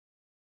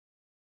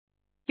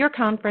Your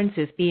conference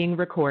is being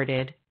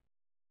recorded.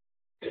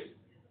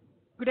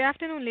 Good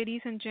afternoon,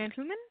 ladies and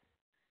gentlemen.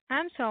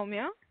 I'm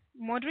Soumya,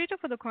 moderator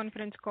for the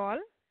conference call.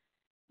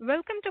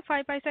 Welcome to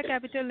 5paisa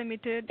Capital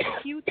Limited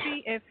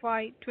Q3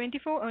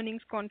 FY24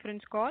 earnings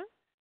conference call.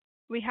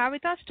 We have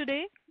with us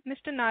today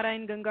Mr.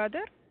 Narayan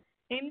Gangadhar,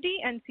 MD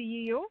and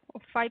CEO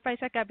of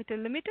 5paisa Capital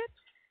Limited,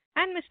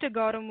 and Mr.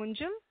 Gaurav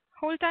Munjal,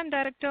 Whole-time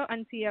Director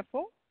and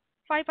CFO,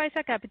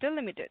 5paisa Capital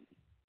Limited.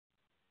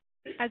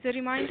 As a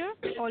reminder,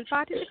 all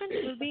participants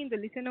will be in the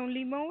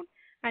listen-only mode,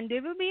 and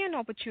there will be an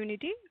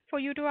opportunity for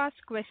you to ask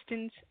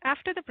questions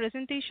after the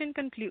presentation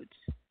concludes.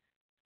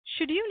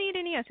 Should you need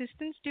any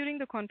assistance during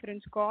the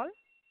conference call,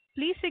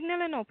 please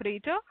signal an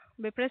operator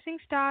by pressing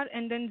star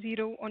and then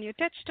 0 on your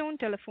touchtone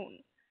telephone.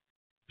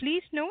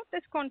 Please note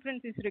this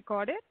conference is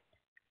recorded.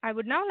 I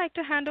would now like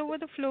to hand over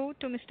the floor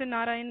to Mr.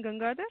 Narayan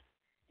Gangadhar,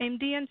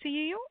 MD and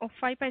CEO of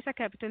 5paisa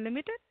Capital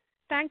Limited.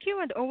 Thank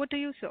you, and over to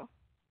you, sir.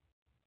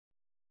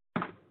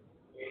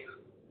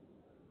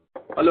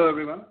 Hello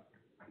everyone,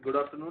 good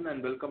afternoon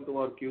and welcome to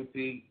our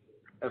Q3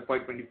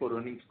 FY24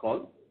 earnings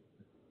call.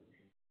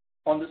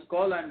 On this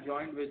call I am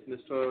joined with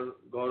Mr.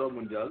 Gaurav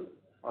Munjal,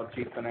 our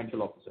Chief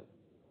Financial Officer.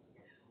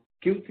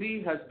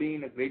 Q3 has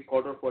been a great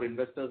quarter for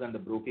investors and the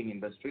broking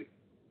industry.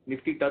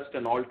 Nifty touched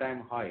an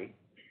all-time high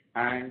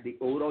and the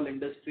overall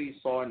industry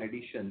saw an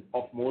addition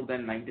of more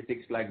than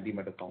 96 lakh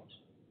demat accounts.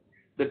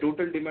 The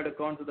total demat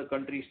accounts of the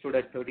country stood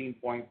at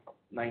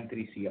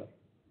 13.93 CR.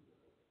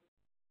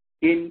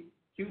 In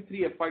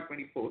Q3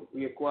 FY24,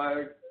 we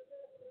acquired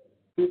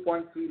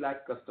 2.3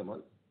 lakh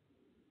customers,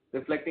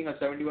 reflecting a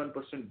 71%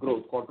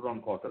 growth quarter on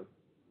quarter,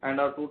 and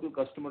our total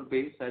customer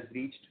base has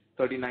reached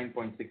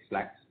 39.6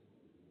 lakhs.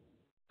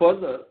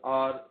 Further,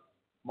 our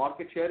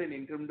market share in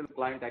incremental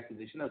client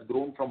acquisition has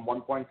grown from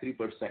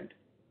 1.3%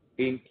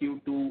 in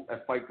Q2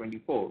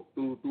 FY24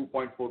 to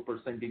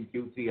 2.4% in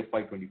Q3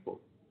 FY24.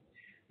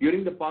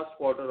 During the past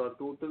quarter, our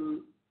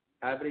total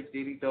average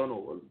daily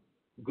turnover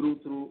grew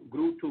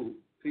to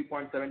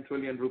 3.7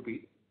 trillion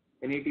rupees,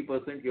 an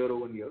 80%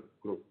 year-over-year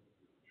growth.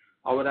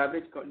 Our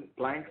average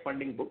client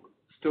funding book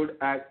stood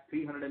at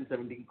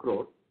 317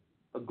 crore,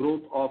 a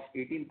growth of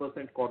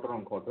 18%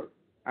 quarter-on-quarter,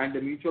 and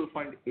the mutual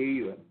fund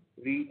AUM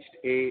reached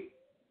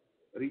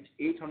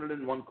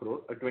 801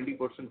 crore, a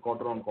 20%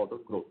 quarter-on-quarter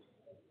growth.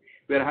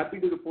 We are happy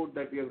to report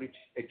that we have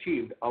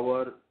achieved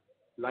our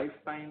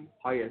lifetime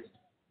highest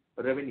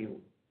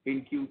revenue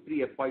in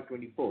Q3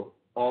 FY24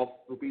 of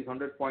rupees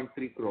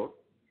 100.3 crore,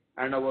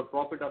 and our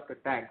profit after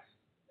tax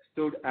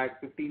stood at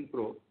 15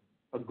 crore,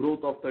 a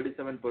growth of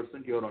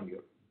 37%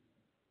 year-on-year.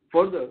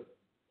 Further,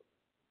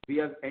 we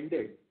have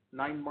ended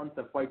 9 months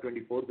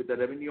FY24 with a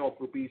revenue of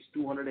rupees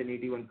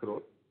 281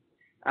 crore,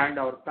 and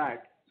our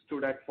PAT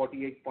stood at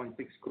 48.6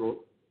 crore,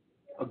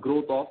 a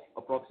growth of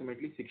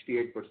approximately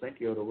 68%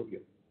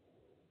 year-over-year.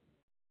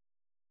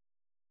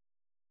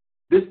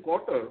 This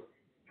quarter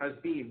has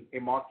been a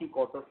marquee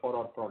quarter for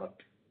our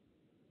product.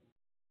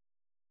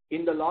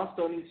 In the last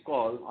earnings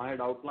call, I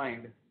had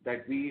outlined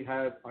that we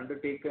have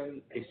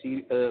undertaken a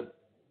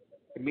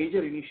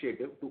major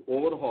initiative to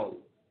overhaul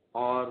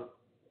our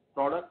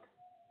product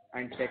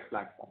and tech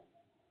platform.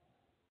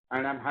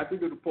 And I'm happy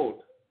to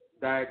report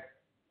that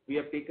we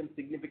have taken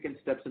significant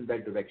steps in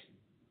that direction.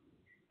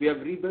 We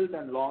have rebuilt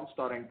and launched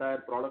our entire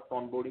product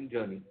onboarding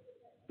journey,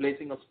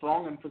 placing a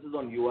strong emphasis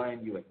on UI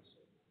and UX.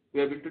 We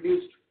have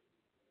introduced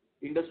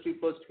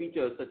industry-first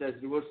features such as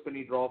reverse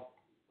penny drop,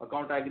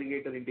 account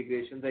aggregator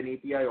integrations, and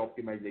API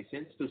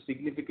optimizations to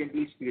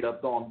significantly speed up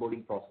the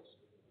onboarding process.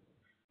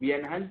 We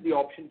enhanced the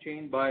option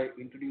chain by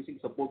introducing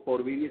support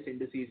for various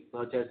indices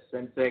such as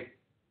Sensex,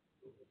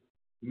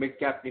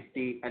 Mid-Cap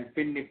Nifty, and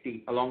Fin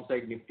Nifty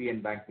alongside Nifty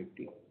and Bank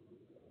Nifty.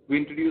 We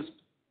introduced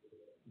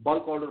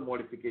bulk order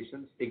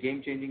modifications, a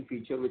game-changing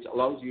feature which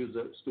allows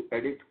users to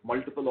edit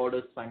multiple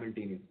orders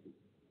simultaneously.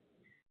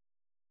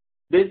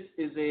 This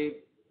is a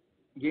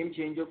game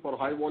changer for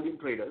high-volume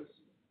traders,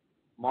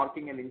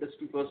 marking an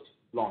industry-first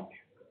launch.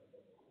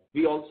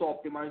 We also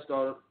optimized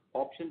our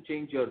option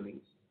chain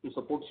journeys to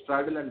support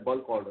straddle and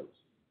bulk orders,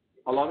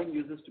 allowing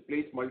users to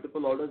place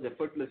multiple orders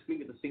effortlessly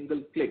with a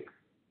single click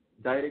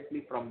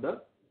directly from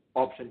the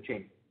option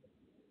chain.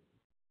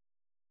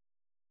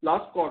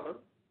 Last quarter,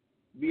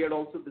 we had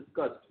also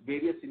discussed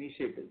various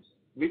initiatives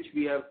which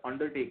we have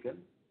undertaken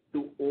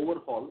to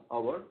overhaul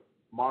our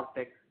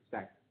MarTech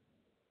stack.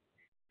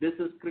 This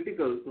is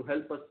critical to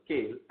help us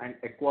scale and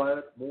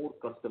acquire more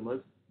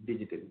customers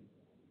digitally.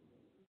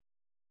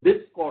 This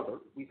quarter,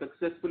 we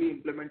successfully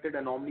implemented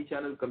an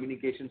omni-channel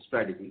communication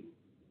strategy,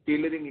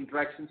 tailoring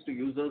interactions to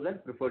users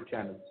and preferred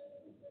channels.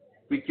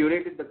 We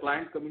curated the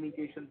client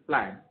communication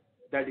plan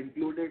that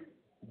included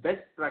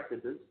best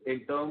practices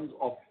in terms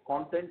of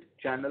content,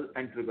 channel,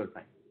 and trigger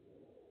time.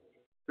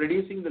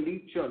 Reducing the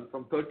lead churn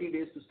from 30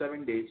 days to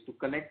 7 days to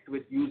connect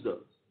with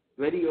users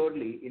very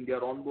early in their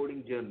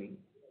onboarding journey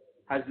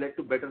has led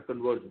to better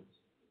conversions.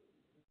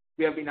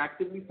 We have been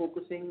actively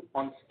focusing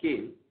on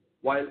scale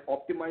while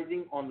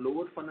optimizing on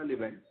lower funnel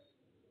events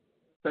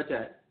such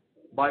as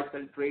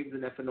buy-sell trades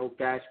in F&O,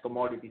 cash,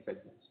 commodity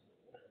segments.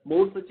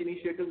 More such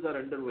initiatives are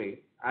underway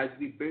as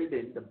we build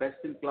in the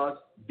best-in-class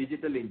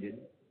digital engine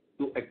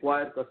to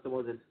acquire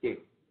customers at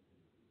scale.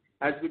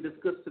 As we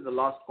discussed in the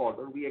last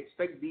quarter, we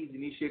expect these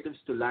initiatives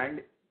to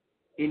land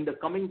in the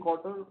coming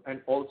quarter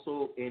and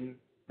also in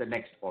the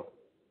next quarter.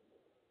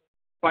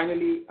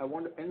 Finally, I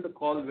want to end the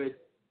call with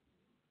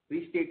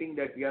restating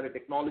that we are a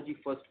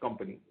technology-first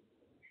company.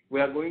 We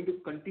are going to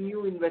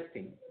continue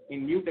investing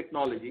in new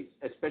technologies,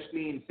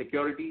 especially in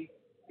security,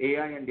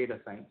 AI, and data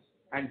science,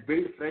 and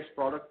build fresh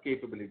product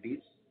capabilities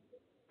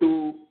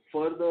to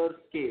further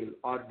scale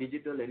our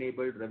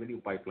digital-enabled revenue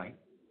pipeline.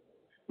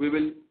 We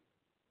will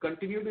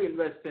continue to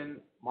invest in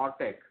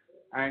MarTech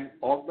and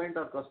augment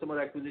our customer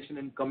acquisition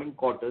in coming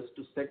quarters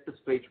to set the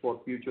stage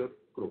for future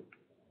growth.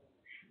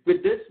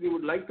 With this, we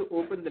would like to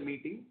open the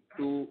meeting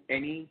to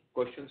any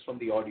questions from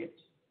the audience.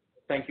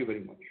 Thank you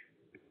very much.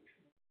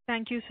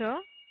 Thank you, sir.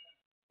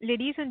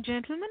 Ladies and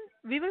gentlemen,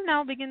 we will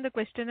now begin the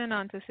question and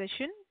answer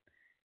session.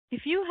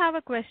 If you have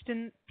a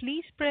question,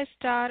 please press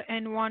star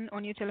and 1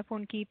 on your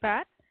telephone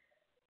keypad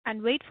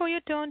and wait for your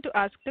turn to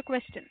ask the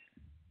question.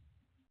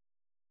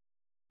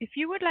 If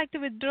you would like to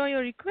withdraw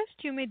your request,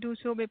 you may do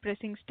so by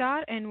pressing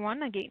star and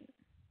 1 again.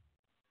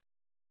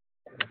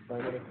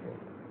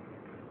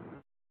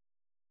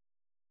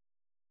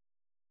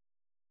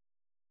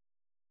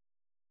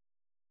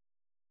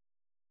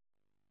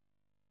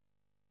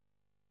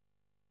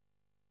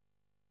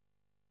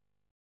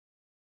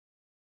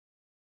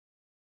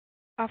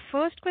 Our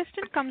first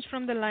question comes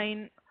from the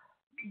line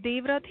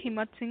Devrat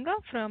Himatsingha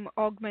from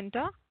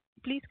Augmenta.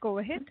 Please go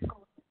ahead.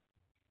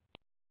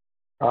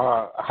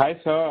 Hi,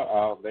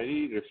 sir.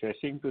 Very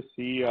refreshing to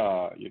see,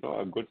 a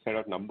good set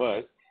of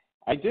numbers.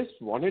 I just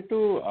wanted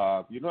to,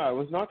 I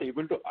was not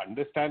able to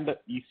understand the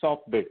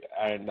ESOP bit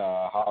and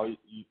how,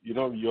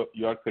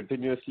 you are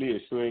continuously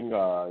issuing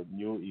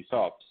new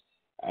ESOPs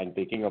and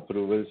taking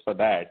approvals for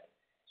that.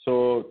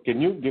 So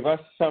can you give us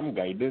some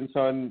guidance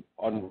on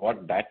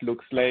what that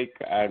looks like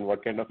and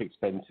what kind of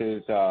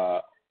expenses,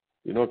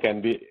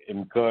 can be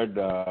incurred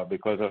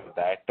because of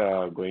that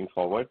going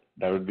forward?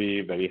 That would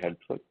be very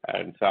helpful.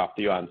 And so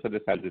after you answer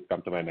this, I'll just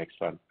come to my next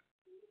one.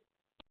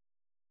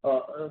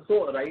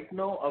 So right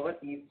now our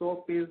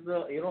ESOP is,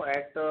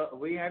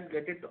 we had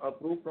get it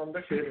approved from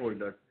the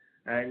shareholders,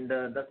 and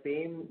the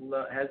same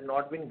has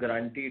not been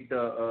granted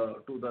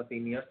to the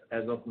seniors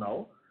as of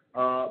now.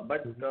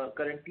 But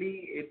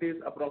currently it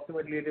is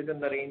approximately in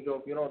the range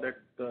of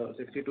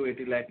 60 to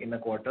 80 lakh in a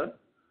quarter,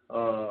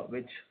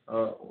 which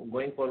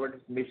going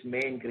forward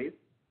may increase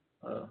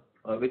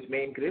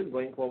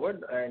going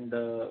forward, and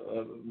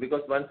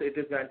because once it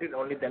is granted,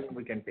 only then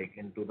we can take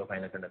into the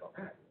finance and account.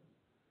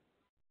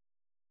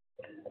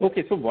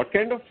 Okay, so what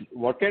kind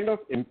of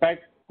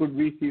impact could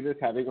we see this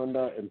having on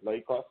the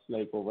employee costs,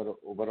 like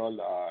overall,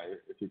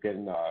 if you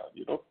can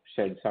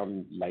shed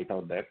some light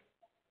out there?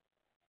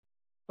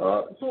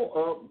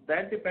 So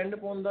that depends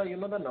upon the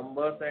the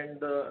numbers and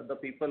the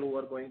people who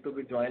are going to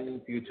be joining in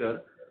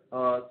future.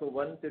 So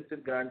once it is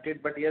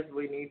granted, but yes,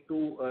 we need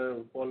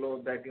to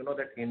follow that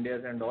that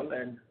India's and all,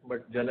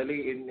 but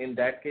generally in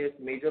that case,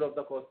 major of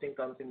the costing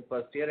comes in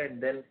first year,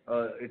 and then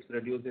it's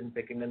reduced in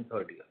second and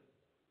third year.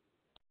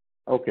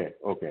 Okay.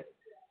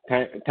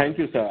 Thank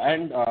you, sir.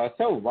 And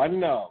sir,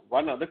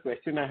 one other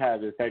question I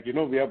have is that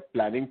we are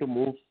planning to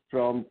move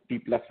from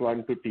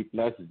T+1 to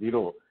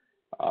T+0.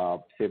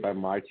 Say by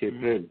March,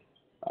 April.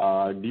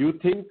 Do you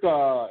think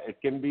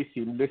it can be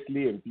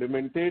seamlessly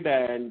implemented,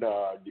 and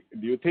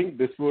do you think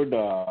this would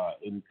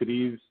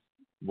increase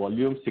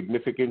volume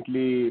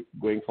significantly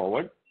going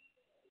forward?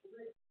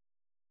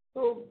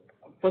 So,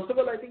 first of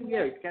all, I think,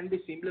 it can be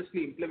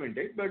seamlessly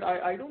implemented, but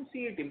I don't see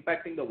it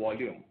impacting the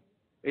volume.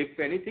 If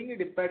anything,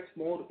 it impacts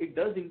more, it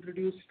does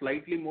introduce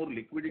slightly more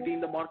liquidity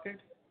in the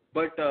market,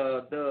 but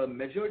the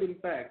measured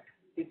impact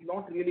is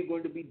not really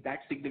going to be that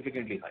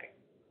significantly high.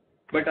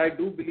 But I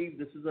do believe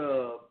this is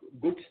a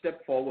good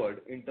step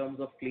forward in terms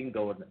of clean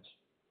governance.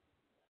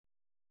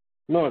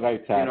 No,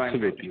 right, sir.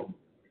 Absolutely.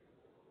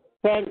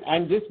 Sir,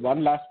 and just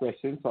one last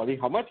question. Sorry,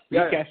 how much free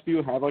cash do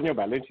you have on your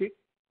balance sheet?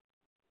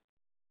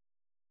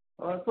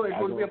 So it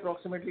would be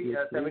approximately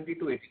 70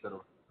 to 80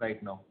 crores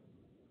right now.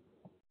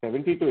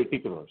 70 to 80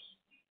 crores.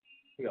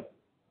 Yeah.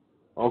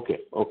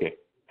 Okay.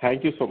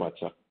 Thank you so much,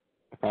 sir.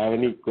 If I have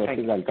any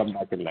questions, I'll come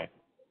back in line.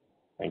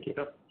 Thank you.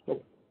 Sure.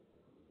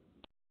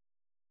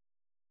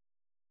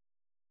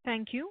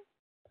 Thank you.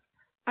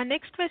 Our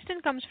next question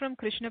comes from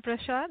Krishna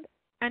Prasad,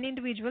 an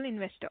individual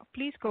investor.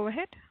 Please go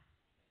ahead.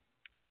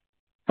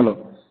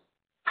 Hello.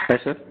 Hi,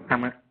 sir.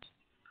 Am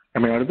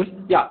I audible?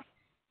 Yeah.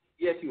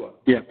 Yes, you are.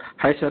 Yeah.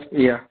 Hi, sir.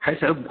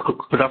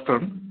 Good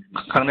afternoon.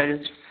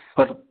 Congratulations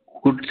for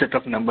good set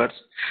of numbers.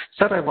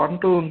 Sir, I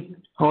want to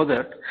know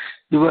that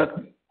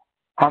your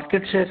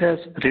market share has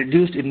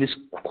reduced in this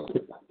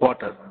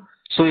quarter.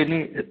 So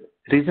any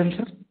reason,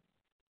 sir?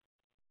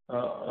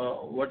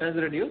 What has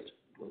reduced?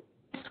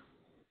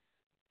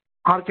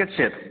 Market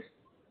share.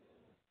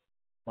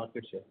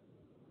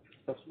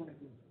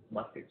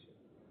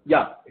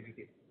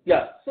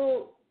 Yeah.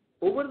 So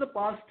over the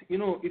past,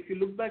 if you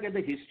look back at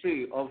the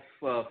history of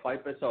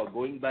 5paisa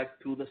going back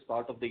through the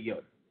start of the year,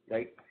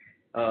 right?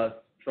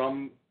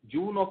 From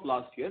June of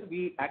last year,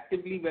 we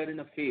actively were in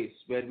a phase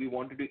where we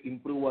wanted to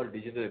improve our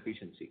digital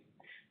efficiency.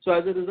 So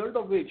as a result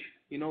of which,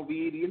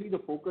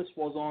 the focus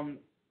was on,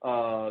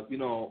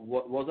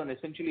 was on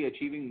essentially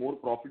achieving more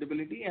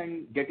profitability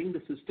and getting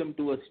the system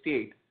to a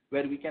state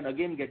where we can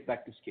again get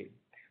back to scale.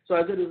 So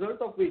as a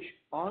result of which,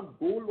 our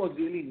goal was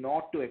really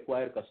not to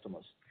acquire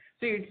customers.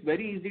 See, it's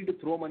very easy to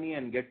throw money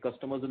and get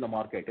customers in the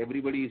market.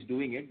 Everybody is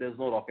doing it. There's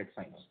no rocket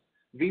science.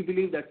 We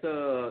believe that's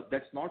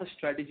not a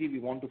strategy we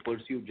want to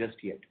pursue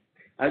just yet.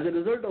 As a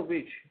result of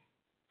which,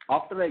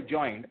 after I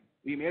joined,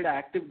 we made an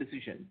active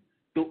decision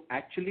to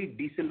actually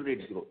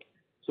decelerate growth.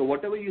 So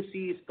whatever you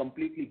see is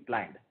completely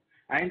planned.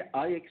 And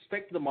I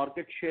expect the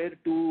market share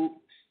to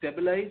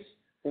stabilize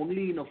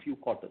only in a few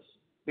quarters,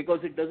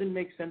 because it doesn't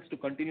make sense to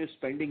continue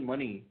spending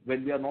money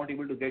when we are not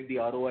able to get the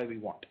ROI we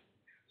want.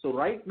 So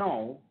right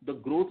now, the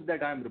growth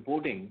that I'm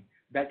reporting,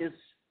 that is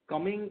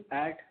coming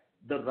at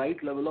the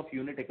right level of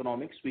unit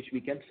economics, which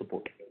we can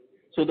support.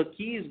 So the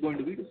key is going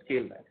to be to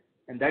scale that.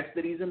 And that's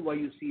the reason why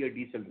you see a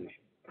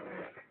deceleration.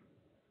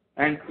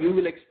 And you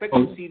will expect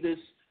to see this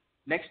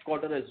next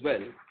quarter as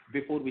well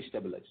before we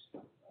stabilize.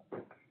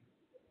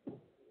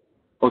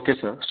 Okay,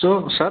 sir.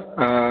 So,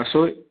 sir,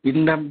 so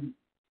in the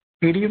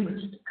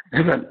medium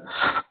level,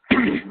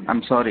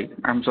 I'm sorry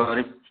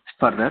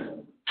for that.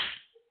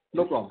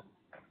 No problem.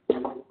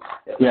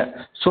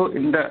 Yeah. So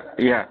in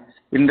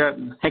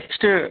the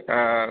next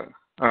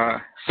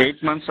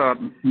 8 months or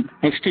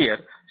next year,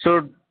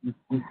 so do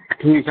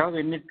you have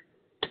any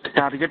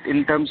target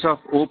in terms of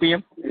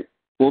OPM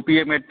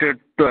at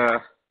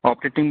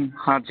operating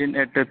margin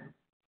at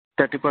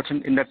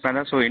 30% in that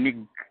manner? So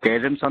any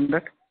guidance on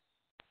that?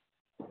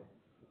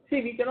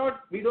 See,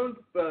 we don't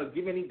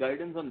give any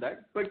guidance on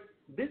that. But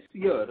this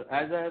year,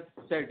 as I have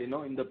said,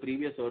 in the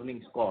previous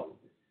earnings call,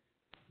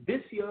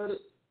 this year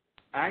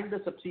and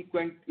the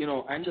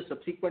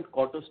subsequent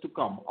quarters to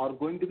come are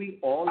going to be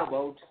all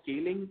about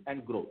scaling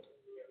and growth.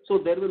 So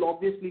there will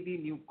obviously be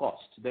new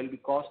costs. There will be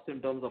costs in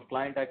terms of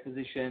client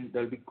acquisition.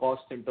 There will be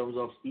costs in terms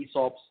of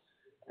ESOPs.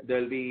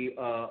 There will be,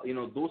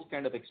 those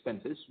kind of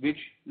expenses,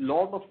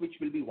 lot of which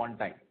will be one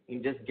time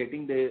in just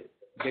getting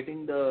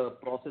the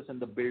process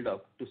and the build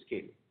up to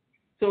scale.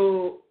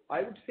 So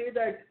I would say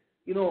that,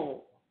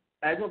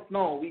 as of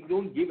now, we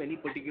don't give any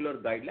particular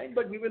guideline,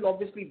 but we will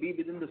obviously be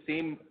within the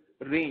same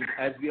range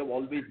as we have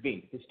always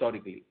been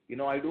historically.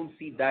 I don't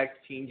see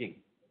that changing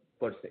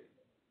per se.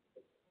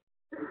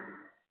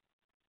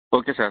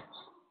 Okay, sir.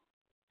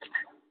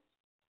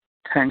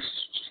 Thanks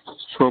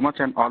so much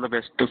and all the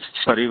best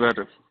for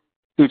your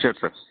future,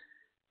 sir.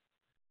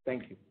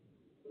 Thank you.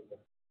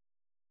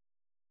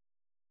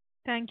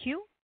 Thank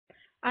you.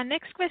 Our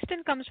next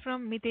question comes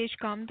from Mitesh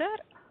Kamdar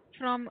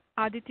from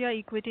Aditya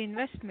Equity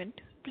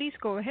Investment. Please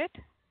go ahead.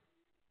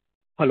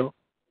 Hello.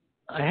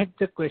 I had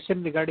the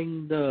question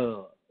regarding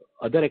the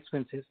other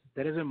expenses.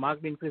 There is a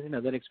marked increase in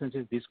other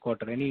expenses this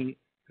quarter. Any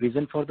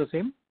reason for the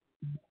same?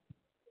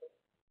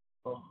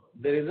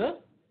 There is a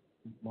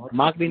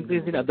marked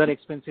increase in other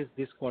expenses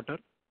this quarter.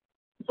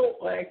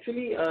 So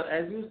actually,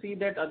 as you see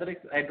that other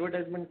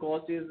advertisement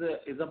cost is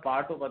a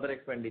part of other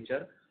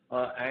expenditure,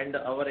 and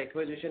our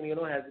acquisition,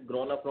 has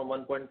grown up from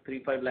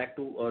 1.35 lakh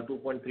to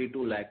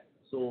 2.32 lakh.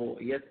 So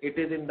yes, it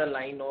is in the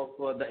line of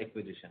the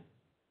acquisition.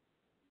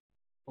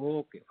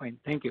 Okay, fine.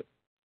 Thank you.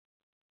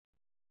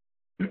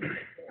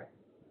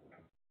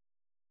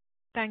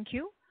 Thank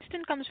you.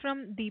 Question comes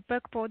from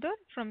Deepak Podar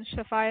from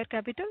Sapphire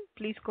Capital.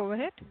 Please go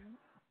ahead.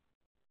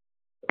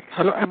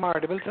 Hello, am I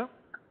audible, sir?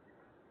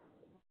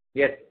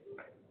 Yes.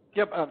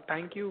 Yep.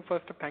 Thank you.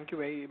 First, thank you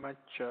very much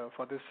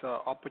for this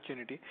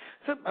opportunity.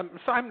 So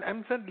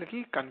I'm a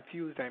little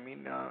confused. I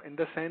mean, in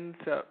the sense,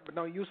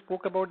 now you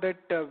spoke about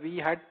that we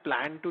had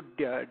planned to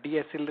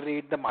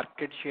deaccelerate the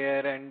market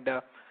share, and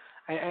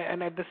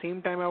at the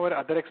same time, our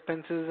other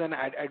expenses and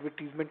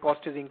advertisement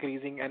cost is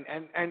increasing,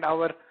 and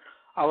our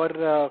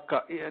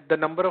the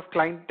number of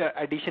client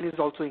addition is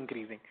also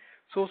increasing.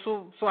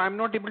 So I'm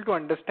not able to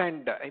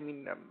understand. I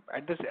mean,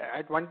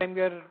 at one time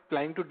we are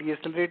planning to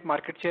deaccelerate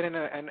market share,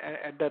 and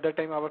at the other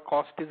time our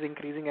cost is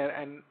increasing,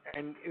 and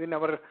even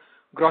our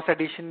gross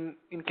addition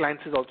in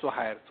clients is also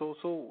higher.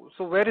 So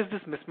where is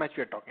this mismatch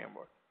we are talking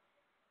about?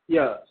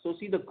 Yeah. So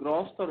see, the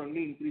gross are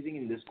only increasing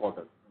in this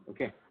quarter.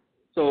 Okay.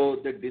 So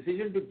the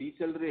decision to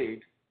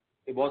decelerate,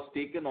 it was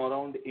taken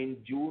around in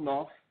June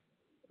of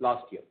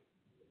last year.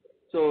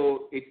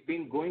 So it's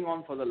been going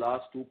on for the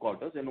last 2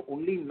 quarters, and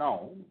only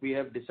now we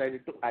have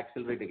decided to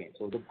accelerate again.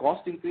 So the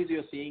cost increase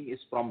you're seeing is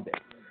from there.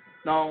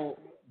 Now,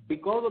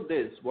 because of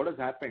this, what has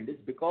happened is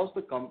because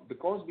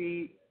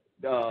the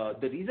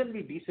reason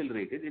we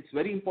decelerated, it's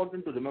very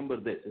important to remember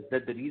this, is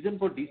that the reason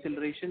for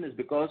deceleration is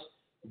because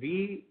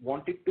we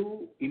wanted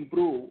to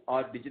improve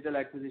our digital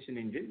acquisition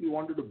engine. We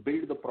wanted to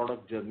build the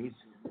product journeys,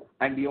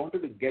 and we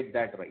wanted to get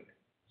that right.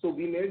 So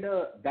we made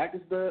that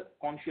is the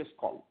conscious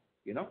call,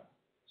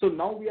 So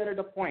now we are at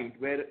a point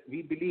where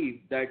we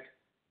believe that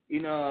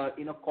in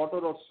a quarter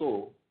or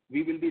so,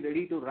 we will be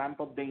ready to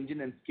ramp up the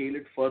engine and scale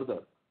it further.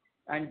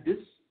 And this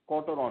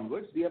quarter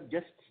onwards, we have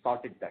just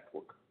started that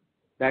work.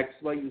 That's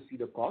why you see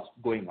the cost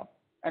going up.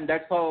 And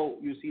that's how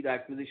you see the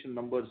acquisition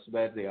numbers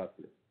where they are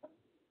today.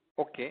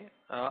 Okay.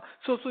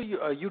 So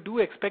you do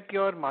expect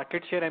your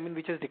market share, I mean,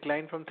 which has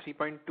declined from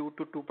 3.2 to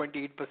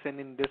 2.8%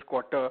 in this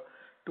quarter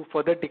to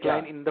further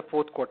decline in the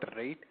fourth quarter,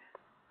 right?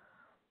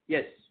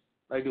 Yes,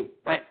 I do.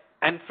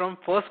 And from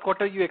first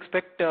quarter, you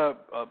expect, to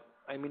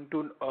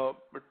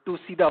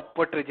see the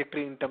upward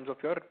trajectory in terms of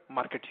your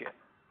market share.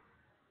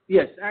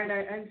 Yes,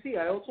 and see,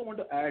 I also want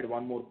to add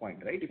one more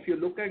point, right? If you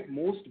look at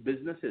most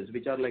businesses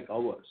which are like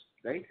ours,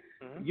 right,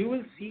 you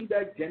will see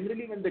that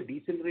generally when the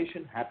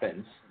deceleration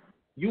happens,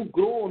 you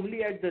grow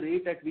only at the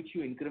rate at which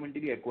you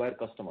incrementally acquire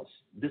customers.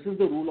 This is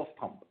the rule of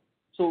thumb.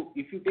 So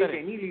if you take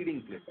any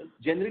leading player,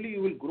 generally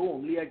you will grow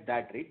only at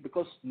that rate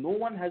because no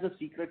one has a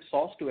secret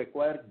sauce to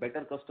acquire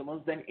better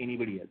customers than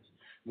anybody else,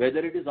 whether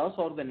it is us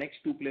or the next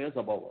two players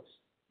above us.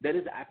 There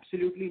is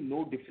absolutely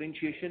no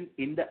differentiation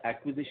in the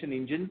acquisition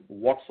engine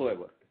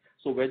whatsoever.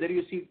 So whether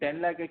you see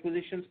 10 lakh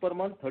acquisitions per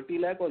month, 30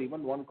 lakh or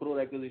even 1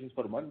 crore acquisitions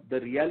per month, the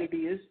reality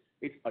is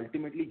it's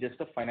ultimately just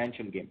a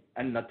financial game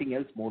and nothing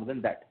else more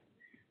than that.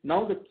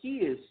 Now the key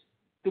is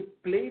to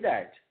play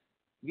that,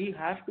 we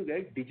have to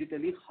get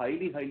digitally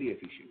highly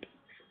efficient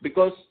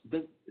because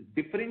the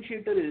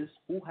differentiator is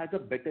who has a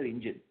better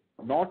engine,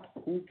 not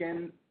who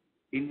can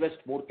invest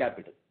more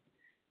capital.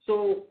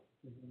 So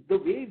the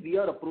way we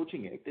are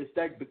approaching it is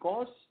that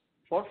because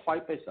for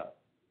 5paisa,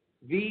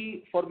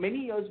 for many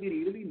years, we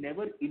really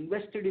never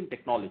invested in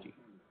technology.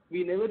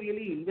 We never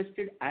really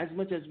invested as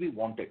much as we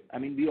wanted. I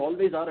mean, we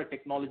always are a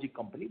technology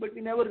company, but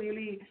we never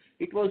really,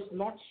 it was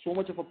not so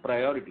much of a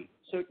priority.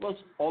 So it was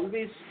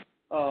always,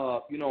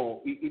 the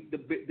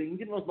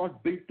engine was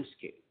not built to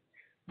scale.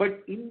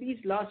 But in these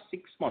last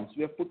 6 months,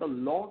 we have put a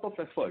lot of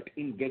effort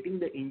in getting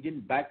the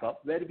engine back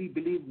up where we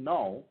believe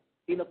now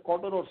in a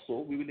quarter or so,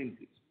 we will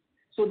increase.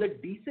 So the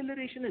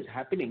deceleration is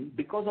happening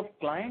because of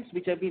clients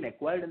which have been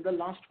acquired in the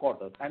last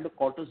quarter and the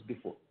quarters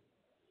before.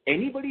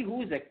 Anybody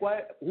who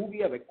we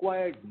have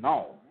acquired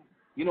now,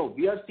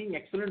 we are seeing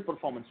excellent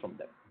performance from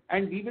them.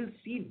 And we will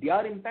see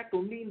their impact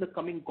only in the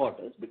coming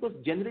quarters because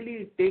generally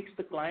it takes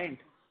the client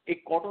a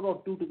quarter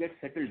or two to get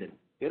settled in,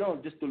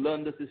 just to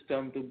learn the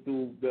system,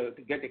 to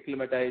get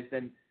acclimatized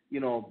and,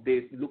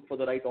 they look for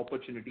the right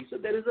opportunity. So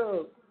there is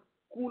a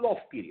cool off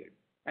period.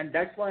 And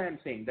that's why I'm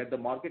saying that the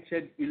market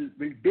share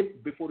will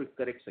dip before it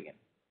corrects again,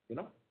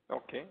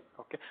 Okay.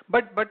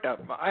 But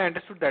I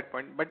understood that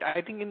point. But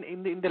I think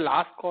in the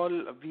last call,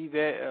 we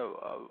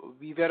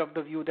were of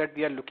the view that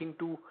we are looking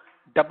to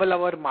double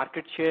our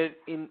market share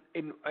in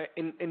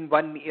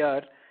 1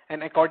 year,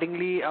 and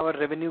accordingly our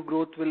revenue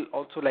growth will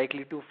also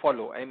likely to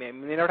follow. I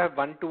mean, may not have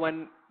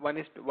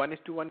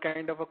 1:1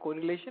 kind of a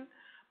correlation,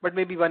 but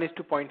maybe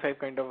 1:0.5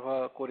 kind of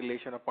a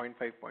correlation or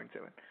 0.5,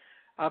 0.7.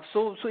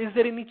 So is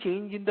there any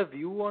change in the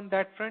view on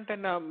that front,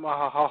 and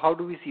how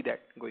do we see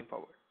that going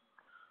forward?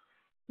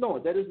 No,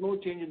 there is no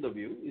change in the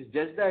view. It's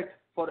just that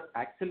for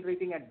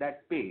accelerating at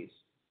that pace,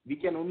 we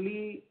can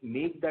only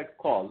make that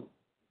call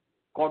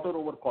quarter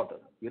over quarter.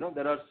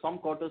 There are some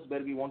quarters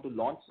where we want to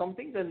launch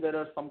something, then there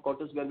are some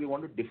quarters where we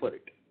want to defer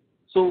it.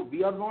 So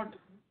we are not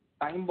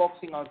time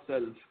boxing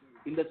ourselves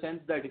in the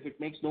sense that if it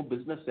makes no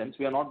business sense,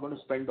 we are not going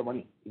to spend the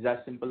money. It's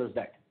as simple as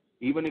that.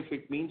 Even if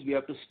it means we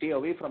have to stay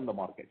away from the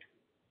market.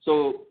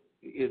 So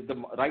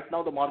right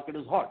now the market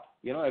is hot.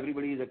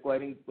 Everybody is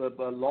acquiring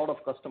a lot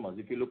of customers.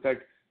 If you look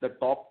at the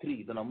top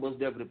 3, the numbers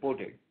they have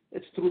reported,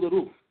 it's through the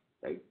roof,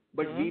 right?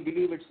 But we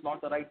believe it's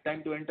not the right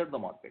time to enter the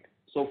market.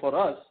 So for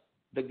us,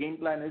 the game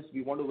plan is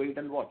we want to wait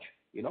and watch,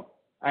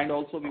 and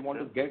also we want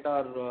to get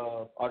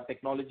our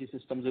technology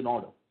systems in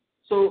order.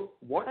 So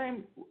what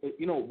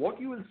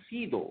you will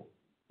see though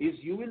is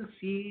you will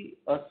see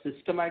a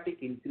systematic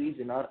increase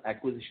in our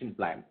acquisition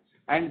plan,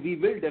 and we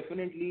will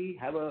definitely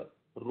have a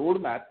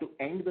roadmap to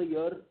end the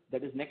year,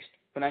 that is next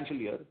financial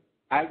year,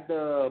 at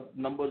the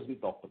numbers we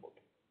talked about.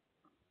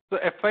 So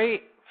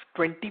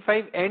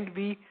FY25 end,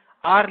 we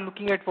are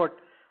looking at what,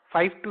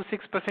 5 to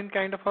 6%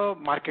 kind of a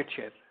market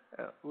share.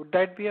 Would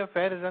that be a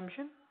fair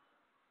assumption?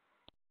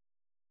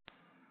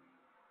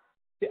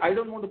 See, I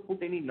don't want to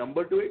put any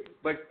number to it,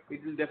 but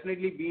it will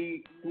definitely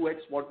be 2x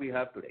what we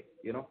have today.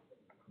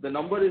 The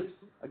number is,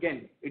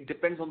 again, it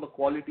depends on the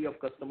quality of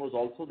customers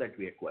also that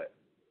we acquire.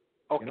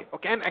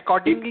 Okay. And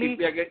accordingly,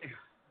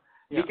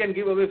 we can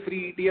give away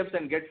free ETFs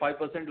and get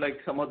 5% like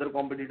some other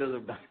competitors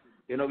have done.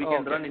 We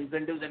can run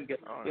incentives and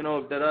get,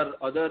 there are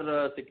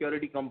other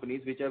security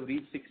companies which have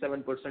reached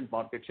 6-7%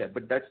 market share,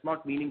 but that's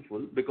not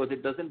meaningful because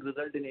it doesn't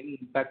result in any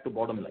impact to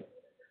bottom line.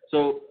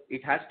 So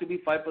it has to be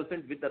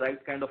 5% with the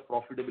right kind of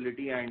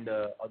profitability and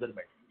other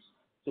metrics.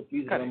 So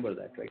please remember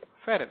that, right?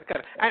 Fair,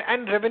 correct.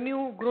 And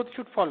revenue growth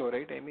should follow,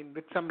 right? I mean,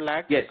 with some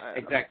lag. Yes,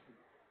 exactly.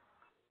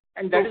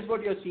 And that is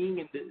what you're seeing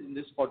in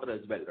this quarter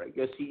as well, right?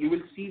 You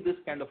will see this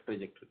kind of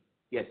trajectory.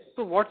 Yes.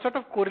 So what sort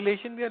of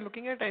correlation we are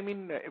looking at? I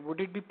mean, would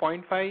it be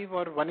 0.5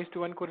 or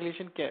 1:1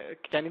 correlation?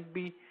 Can it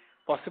be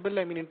possible?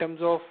 I mean, in terms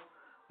of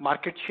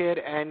market share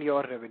and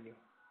your revenue?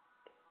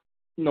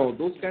 No,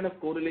 those kind of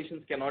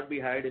correlations cannot be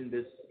had in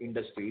this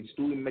industry. It's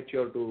too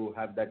immature to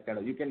have that kind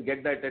of. You can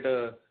get that at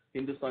a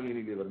Hindustan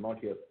Unilever, not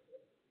here.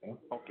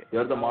 Okay.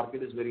 Here the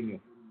market is very new.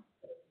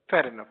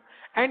 Fair enough.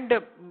 And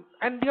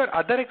your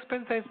other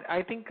expenses,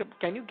 I think,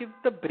 can you give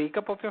the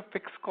breakup of your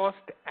fixed cost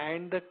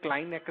and the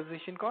client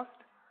acquisition cost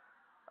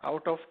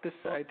out of this,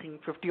 I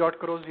think, 50 odd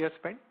crores we have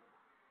spent?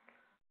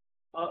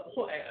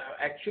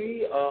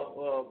 Actually,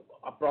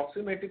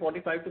 approximately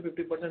 45 to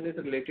 50% is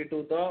related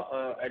to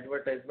the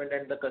advertisement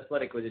and the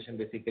customer acquisition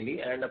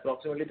basically, and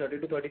approximately 30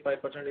 to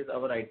 35% is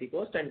our IT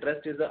cost, and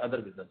rest is the other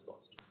business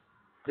cost.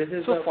 This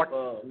is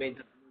the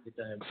major.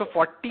 So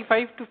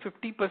 45 to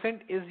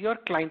 50% is your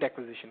client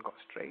acquisition cost,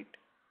 right?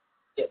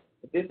 Yes,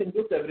 this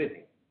includes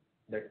everything.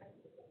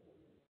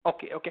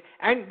 Okay.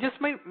 And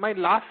just my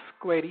last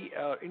query,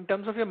 in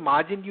terms of your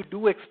margin, you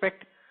do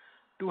expect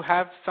to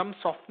have some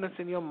softness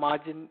in your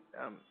margin,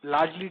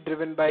 largely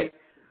driven by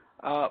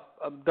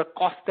the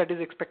cost that is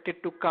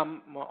expected to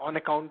come on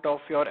account of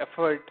your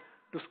effort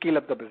to scale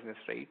up the business,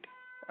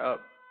 right?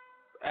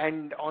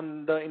 And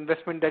on the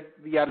investment that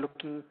we are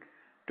looking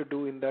to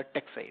do in the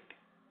tech side.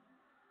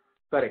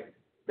 Correct.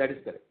 That is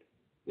correct.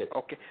 Yes.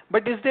 Okay.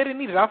 But is there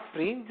any rough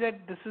range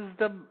that this is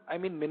the,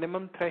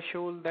 minimum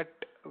threshold that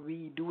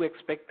we do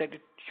expect that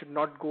it should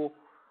not go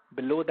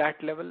below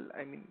that level?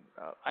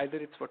 Either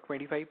it's for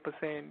 25%,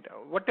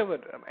 whatever.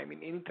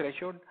 Any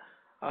threshold,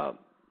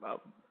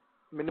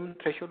 minimum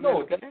threshold.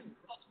 No,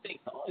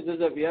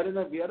 we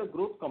are a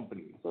growth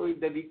company, so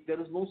there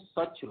is no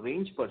such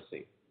range per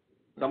se.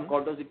 Some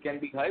quarters it can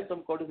be high,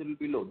 some quarters it will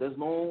be low. There's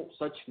no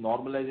such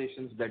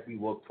normalizations that we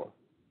work for.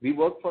 We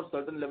work for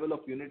certain level of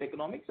unit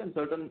economics and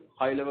certain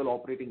high level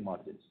operating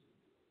margins.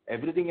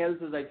 Everything else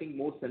is, I think,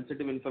 more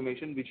sensitive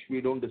information which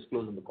we don't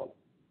disclose in the call.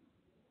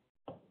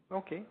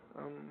 Okay.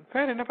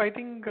 Fair enough. I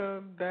think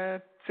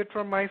that's it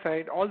from my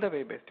side. All the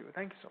very best to you.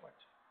 Thank you so much.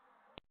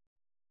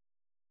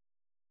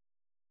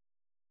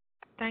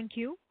 Thank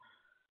you.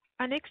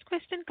 Our next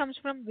question comes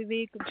from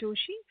Vivek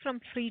Joshi from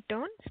Free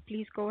Turns.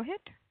 Please go ahead.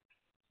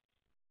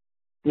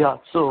 Yeah.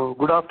 So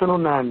good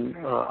afternoon and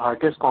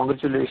heartiest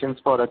congratulations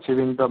for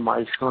achieving the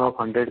milestone of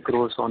 100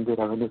 crores on the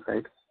revenue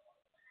side.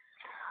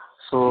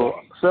 So,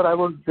 sir, I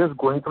was just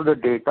going through the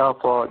data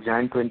for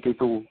Jan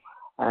 22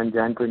 and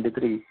Jan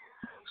 23.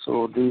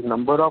 So the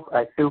number of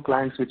active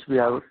clients which we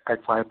have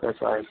at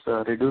 5paisa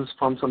is reduced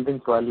from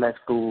something 12 lakh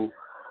to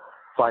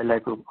 5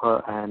 lakh,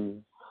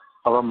 and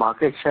our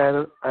market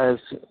share has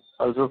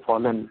also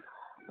fallen,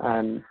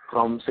 and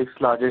from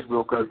 6th largest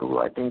broker to,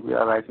 I think we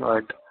are right now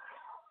at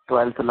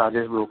 12th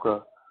largest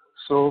broker.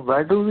 So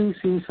where do we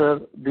see,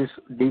 sir, this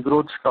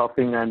degrowth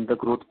stopping and the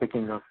growth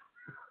picking up?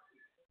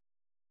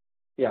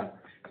 Yeah.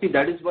 See,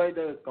 that is why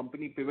the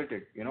company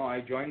pivoted.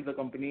 I joined the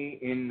company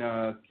in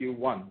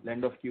Q1,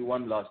 end of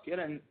Q1 last year,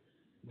 and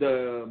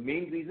the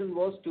main reason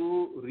was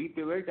to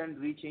repivot and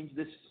rechange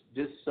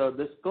this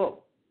curve,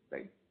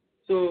 right?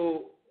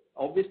 So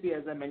obviously,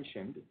 as I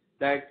mentioned,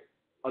 that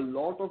a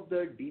lot of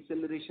the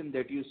deceleration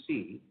that you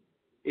see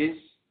is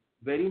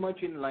very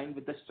much in line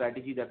with the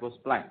strategy that was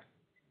planned.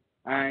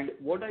 And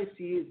what I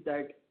see is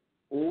that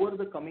over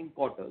the coming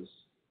quarters,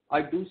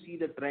 I do see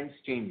the trends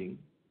changing,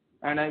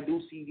 and I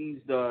do see these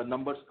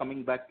numbers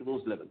coming back to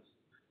those levels.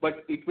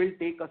 But it will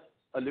take us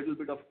a little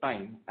bit of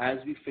time as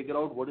we figure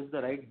out what is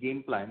the right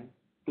game plan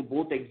to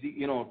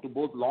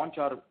both launch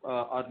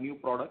our new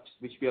products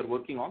which we are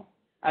working on,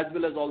 as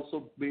well as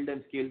also build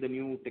and scale the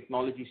new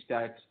technology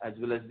stacks as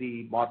well as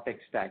the MarTech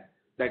stack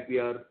that we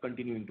are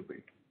continuing to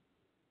build.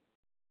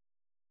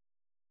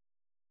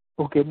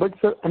 Okay, but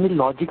sir, any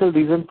logical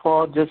reason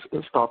for just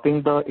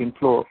stopping the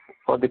inflow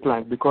for the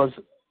client? Because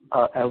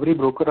every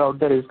broker out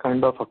there is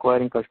kind of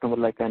acquiring customer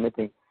like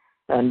anything,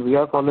 and we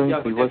are following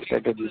reverse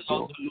strategy.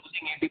 So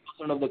losing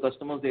 80% of the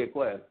customers they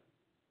acquire.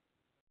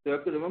 So you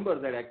have to remember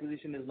that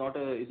acquisition is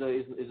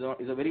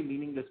a very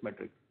meaningless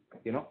metric.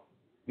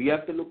 We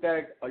have to look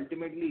at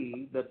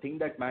ultimately the thing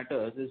that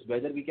matters is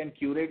whether we can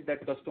curate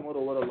that customer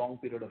over a long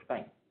period of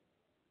time.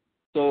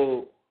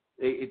 So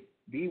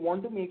we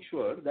want to make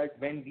sure that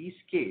when we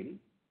scale,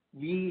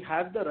 we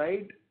have the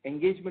right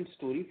engagement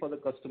story for the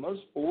customers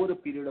over a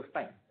period of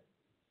time.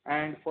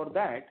 And for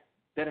that,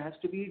 there has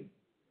to be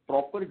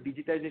proper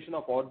digitization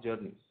of our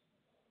journeys.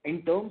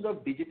 In terms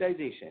of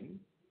digitization,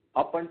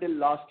 up until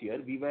last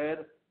year, we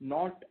were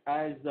not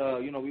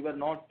we were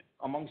not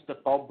amongst the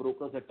top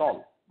brokers at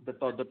all, the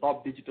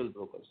top digital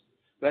brokers.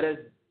 Whereas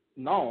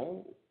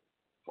now,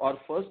 our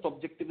first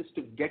objective is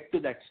to get to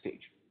that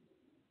stage.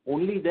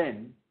 Only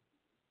then,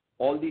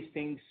 all these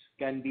things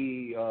can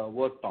be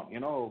worked on,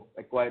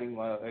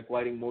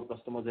 acquiring more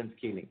customers and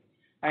scaling.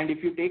 And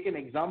if you take an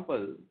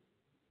example,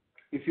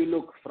 if you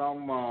look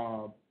from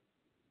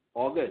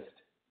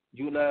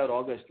July or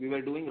August, we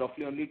were doing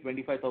roughly only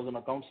 25,000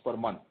 accounts per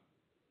month.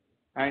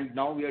 And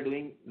now we are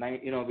doing,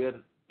 we are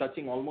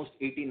touching almost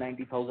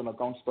 90,000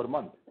 accounts per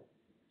month.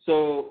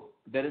 So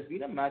there has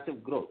been a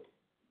massive growth.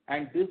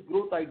 And this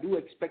growth I do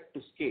expect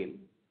to scale,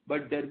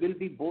 but there will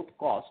be both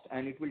cost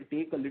and it will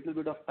take a little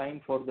bit of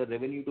time for the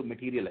revenue to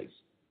materialize.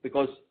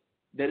 Because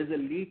there is a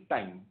lead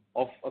time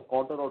of a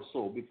quarter or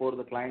so before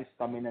the clients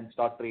come in and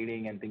start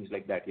trading and things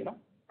like that,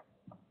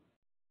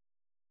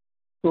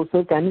 So,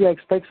 sir, can we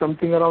expect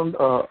something around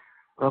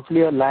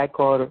roughly a lakh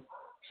or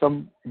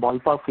some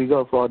ballpark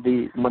figure for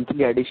the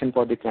monthly addition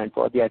for the client,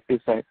 for the active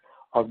side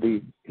of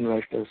the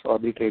investors or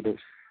the traders?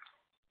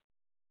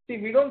 See,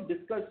 we don't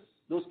discuss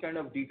those kind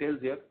of details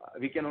here.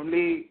 I can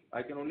only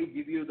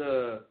give you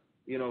the,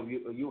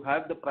 you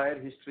have the prior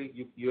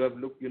history, you have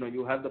looked,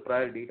 you have the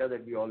prior data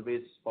that we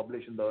always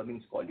publish in the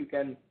earnings call. You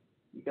can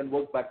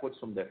work backwards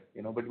from there,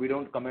 but we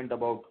don't comment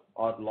about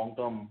our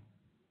long-term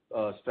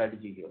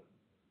strategy here.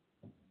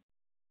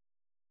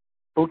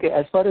 Okay,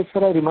 as far as,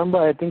 sir, I remember,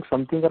 I think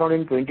something around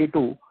in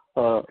 22,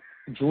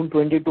 June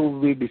 22,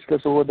 we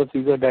discussed over the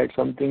figure that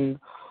something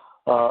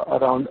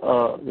around,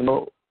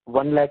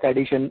 1 lakh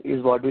addition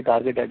is what we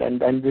targeted, and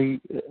then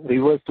we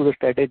reversed to the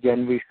strategy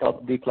and we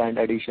stopped the client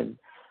addition.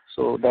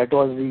 So that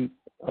was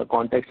the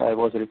context I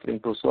was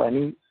referring to. So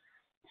any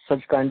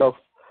such kind of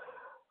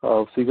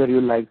figure you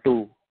like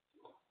to,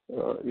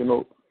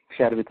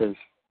 share with us?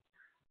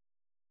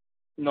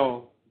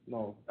 No.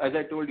 As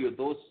I told you,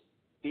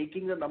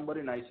 taking the number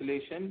in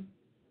isolation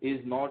is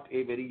not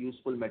a very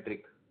useful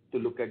metric to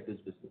look at this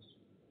business.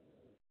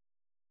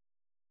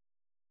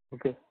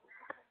 Okay.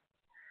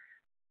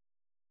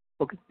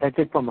 Okay, that's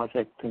it from my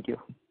side. Thank you.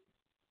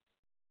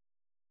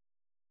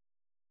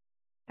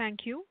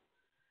 Thank you.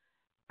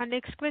 Our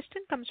next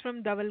question comes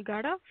from Dhaval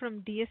Gada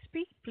from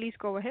DSP. Please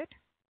go ahead.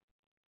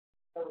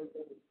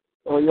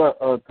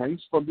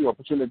 Thanks for the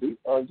opportunity.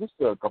 Just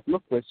a couple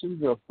of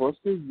questions. First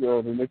is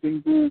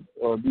relating to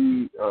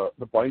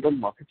the point on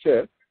market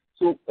share.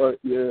 So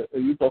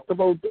you talked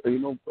about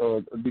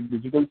the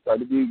digital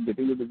strategy,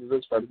 getting the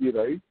digital strategy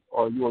right.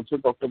 You also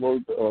talked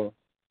about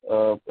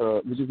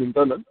which is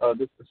internal.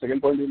 The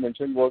second point you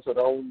mentioned was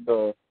around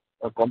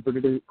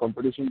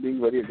competition being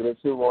very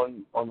aggressive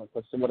on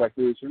customer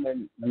acquisition,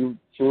 and you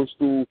chose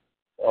to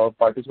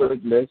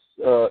participate less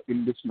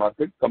in this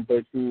market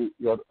compared to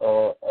your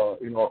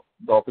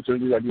the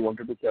opportunities that you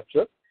wanted to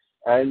capture.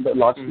 And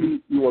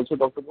lastly, you also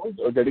talked about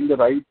getting the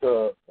right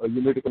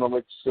unit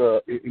economics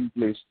in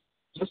place.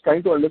 Just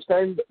trying to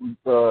understand,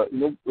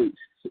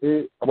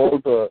 say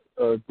about 2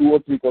 or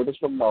 3 quarters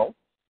from now,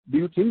 do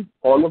you think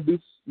all of this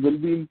will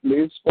be in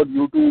place for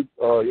you to,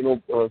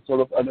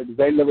 sort of at a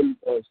design level,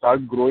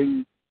 start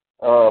growing,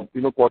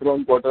 quarter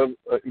on quarter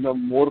in a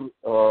more,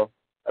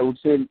 I would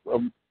say,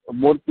 a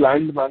more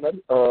planned manner,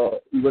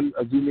 even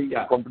assuming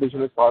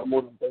competition is far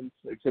more intense,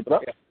 etc.?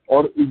 Yeah.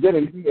 Or is there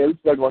anything else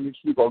that one needs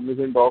to be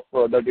cognizant of,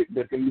 that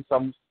there can be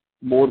some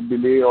more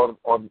delay or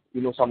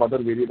some other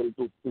variable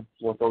to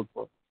watch out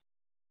for?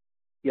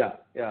 Yeah,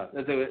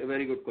 that's a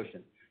very good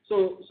question.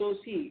 So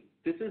see,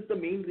 this is the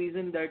main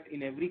reason that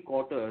in every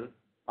quarter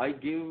I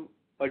give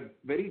a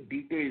very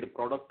detailed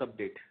product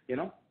update,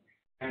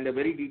 and a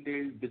very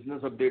detailed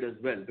business update as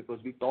well,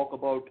 because we talk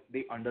about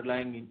the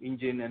underlying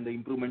engine and the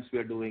improvements we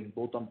are doing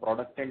both on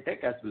product and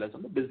tech as well as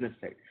on the business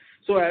side.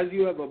 So as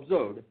you have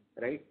observed,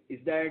 right, is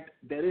that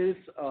there is,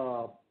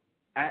 our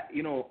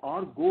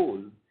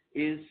goal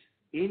is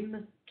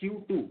in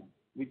Q2,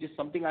 which is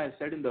something I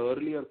said in the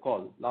earlier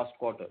call last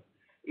quarter.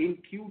 In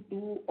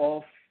Q2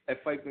 of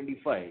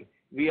FY25,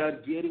 we are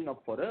gearing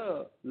up for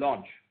a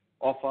launch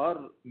of our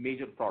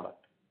major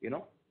product,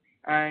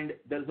 and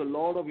there's a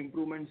lot of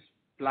improvements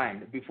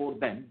planned before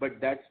then, but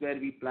that's where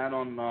we plan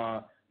on,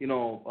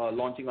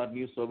 launching our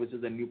new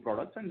services and new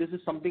products. And this is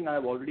something I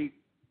have already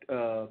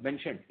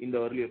mentioned in the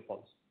earlier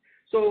calls.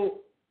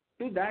 So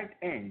to that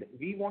end,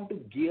 we want to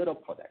gear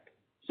up for that.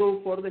 So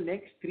for the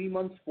next 3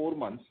 months, 4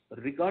 months,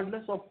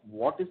 regardless of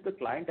what is the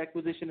client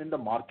acquisition in the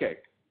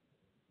market,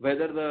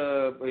 whether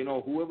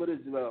whoever is,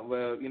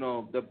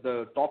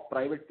 the top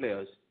private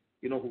players,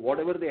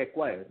 whatever they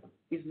acquire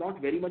is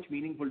not very much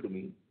meaningful to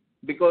me,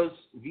 because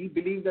we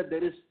believe that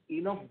there is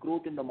enough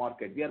growth in the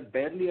market. We are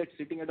barely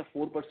sitting at a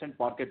 4%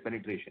 market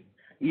penetration.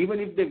 Even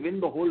if they win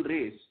the whole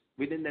race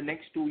within the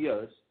next 2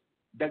 years,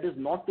 that is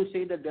not to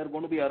say that they are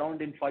going to be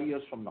around in 5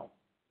 years from now.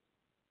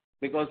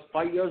 Because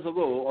 5 years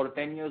ago or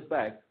 10 years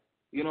back,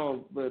 there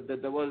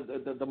was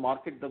the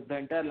market, the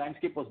entire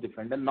landscape was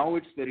different, and now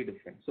it's very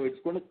different. So it's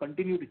going to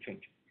continue to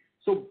change.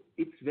 So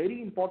it's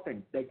very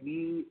important that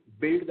we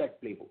build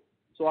that playbook.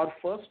 So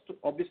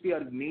obviously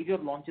our major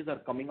launches are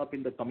coming up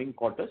in the coming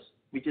quarters,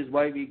 which is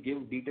why we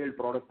give detailed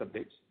product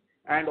updates.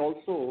 And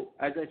also,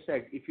 as I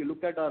said, if you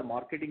look at our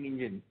marketing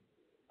engine,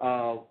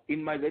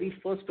 in my very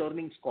first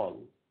earnings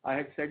call, I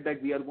had said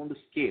that we are going to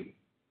scale,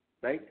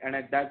 right? And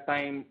at that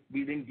time,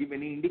 we didn't give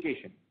any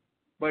indication.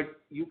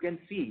 But you can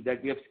see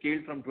that we have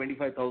scaled from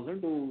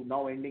 25,000 to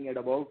now ending at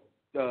about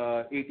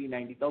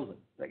 90,000,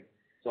 right?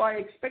 So I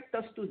expect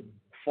us to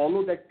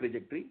follow that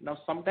trajectory. Now,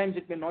 sometimes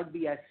it may not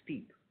be as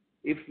steep.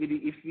 If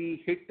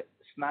we hit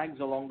snags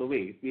along the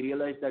way, if we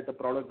realize that the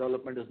product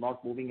development is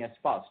not moving as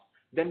fast,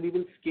 then we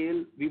will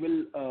scale. We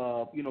will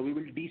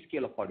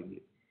descale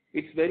accordingly.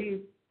 It's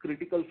very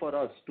critical for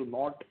us to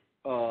not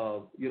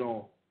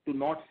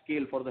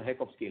scale for the heck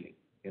of scaling.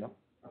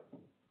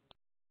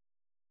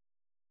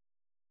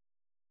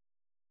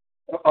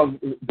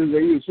 This is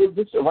very useful.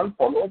 Just one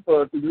follow-up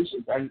to this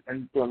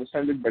and to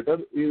understand it better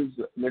is,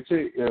 let's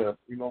say,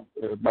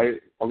 by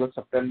August,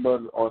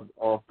 September or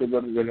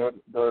October, whenever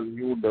the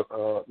new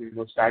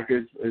stack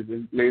is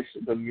in place,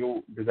 the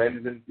new design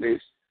is in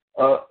place.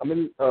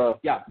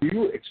 Do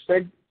you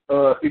expect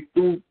it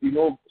to,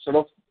 sort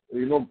of,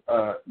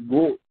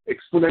 go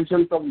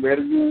exponential from where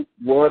you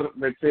were,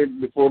 let's say,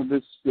 before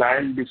this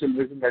planned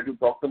deceleration that you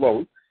talked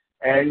about,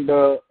 and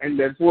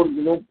therefore,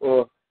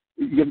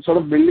 you're sort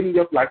of building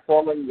your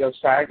platform and your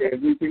stack,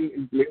 everything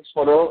in place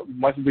for a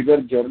much bigger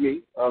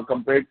journey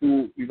compared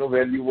to,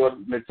 where you were,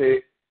 let's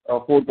say,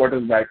 4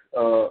 quarters back.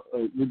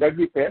 Would that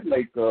be fair?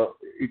 Like,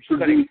 it should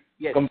be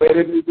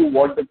comparable to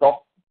what the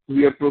top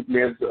 3 or 4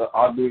 players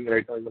are doing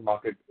right now in the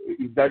market.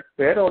 Is that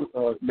fair,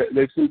 or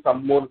there's still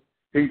some more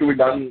thing to be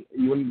done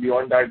even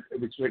beyond that,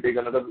 which may take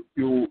another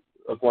few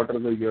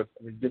quarters or years?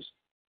 I mean, just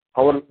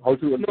how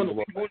should we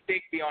No, it won't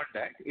take beyond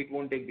that. It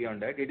won't take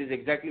beyond that. It is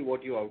exactly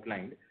what you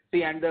outlined.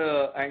 See, and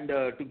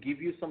to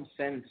give you some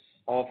sense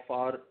of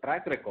our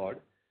track record,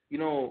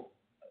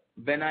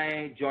 when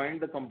I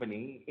joined the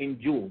company in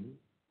June,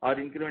 our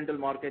incremental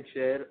market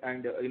share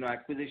and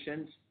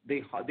acquisitions,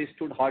 they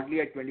stood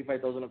hardly at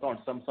 25,000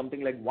 accounts,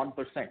 something like 1%.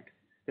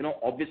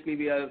 Obviously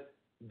we have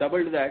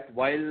doubled that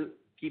while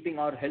keeping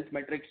our health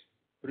metrics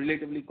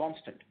relatively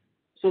constant.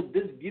 So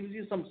this gives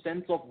you some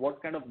sense of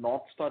what kind of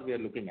North Star we are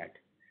looking at.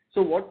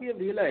 So what we have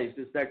realized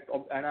is that,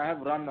 and I have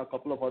run a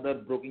couple of other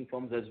broking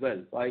firms as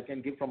well, so I can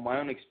give from my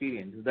own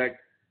experience that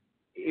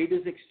it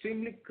is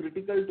extremely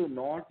critical to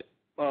not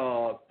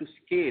to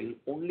scale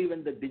only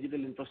when the digital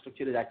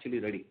infrastructure is actually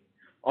ready.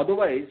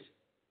 Otherwise,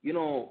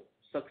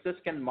 success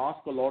can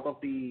mask a lot of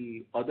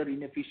the other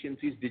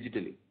inefficiencies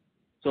digitally.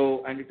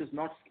 So, and it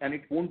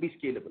won't be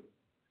scalable.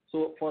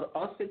 So for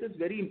us, it is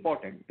very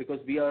important because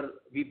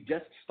we've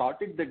just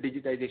started the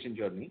digitization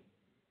journey.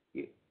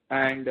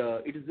 And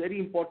it is very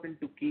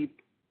important to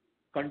keep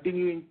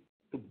continuing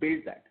to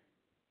build that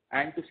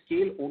and to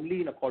scale only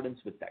in accordance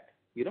with that,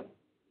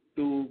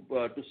 to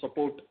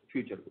support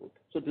future growth.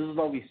 So this is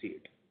how we see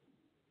it.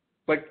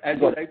 But as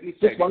you rightly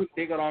said, it will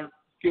take around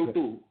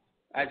Q2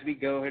 as we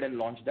go ahead and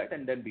launch that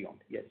and then beyond.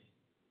 Yes.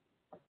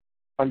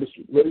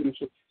 Understood. Very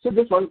useful. So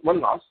just one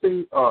last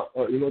thing,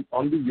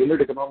 on the unit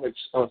economics.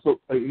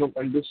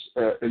 And this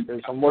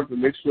somewhat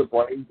relates to the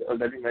point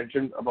that you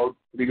mentioned about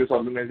previous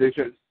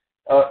organizations.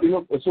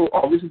 So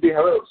obviously they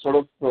have a sort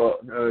of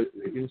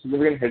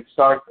significant head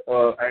start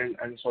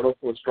and sort of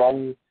a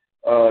strong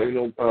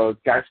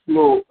cash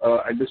flow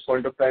at this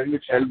point of time,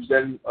 which helps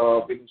them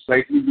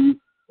slightly be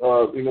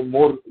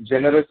more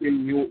generous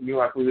in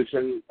new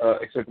acquisition,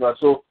 etc.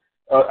 So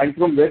and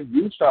from where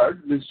you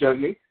start this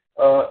journey,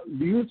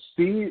 do you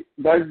see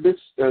that this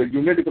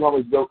unit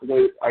economics,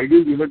 the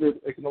ideal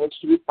unit economics,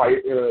 to be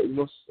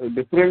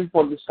different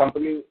for this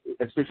company,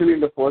 especially in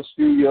the first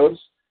few years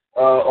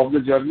of the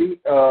journey,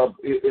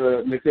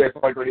 let's say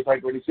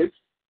FY25, 26,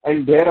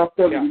 and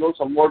thereafter,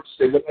 somewhat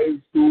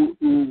stabilized to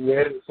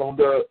where some of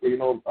the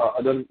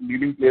other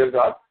leading players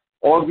are?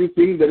 Or do you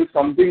think there is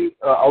something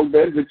out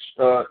there which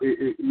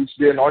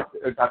they are not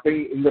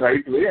tapping in the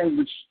right way, and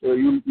which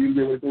you'll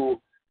be able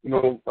to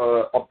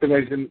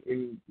optimize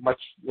in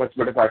much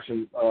better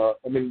fashion?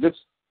 I mean, just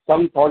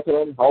some thoughts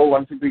around how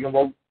one should think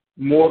about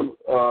more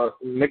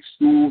next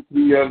 2-3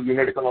 year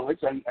unit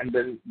economics and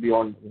then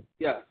beyond.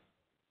 Yeah.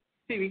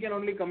 See, we can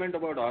only comment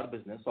about our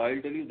business. So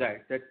I'll tell you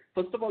that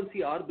first of all,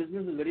 see, our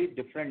business is very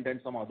different than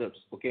some others.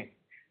 Okay.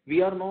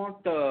 We are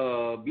not,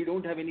 we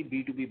don't have any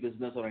B2B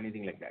business or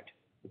anything like that.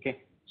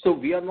 Okay. So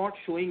we are not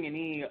showing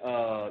any,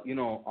 our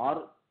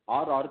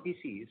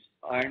RPCs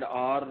and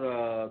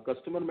our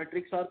customer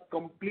metrics are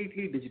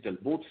completely digital,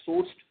 both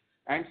sourced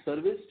and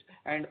serviced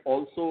and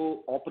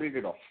also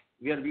operated off.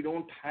 We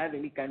don't have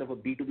any kind of a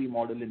B2B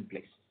model in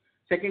place.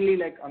 Secondly,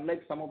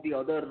 unlike some of the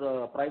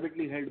other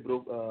privately held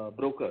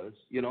brokers,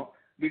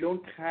 we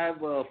don't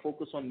have a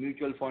focus on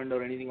mutual fund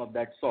or anything of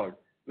that sort,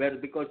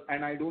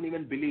 and I don't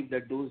even believe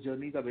that those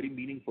journeys are very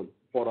meaningful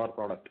for our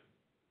product.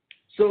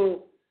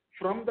 So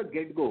from the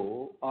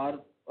get-go,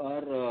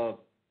 the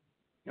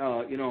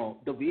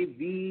way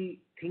we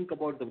think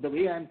about the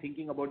way I'm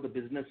thinking about the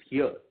business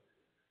here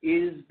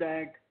is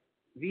that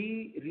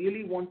we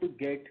really want to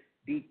get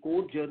the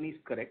core journeys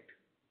correct,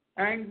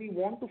 and we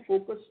want to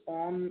focus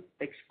on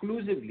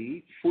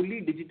exclusively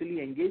fully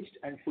digitally engaged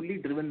and fully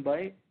driven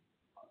by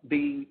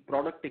the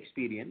product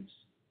experience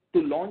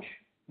to launch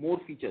more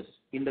features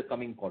in the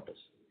coming quarters.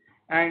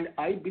 And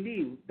I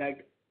believe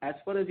that as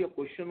far as your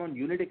question on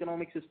unit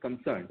economics is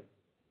concerned,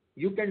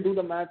 you can do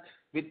the math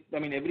with,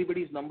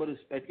 everybody's number is,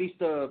 at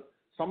least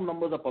some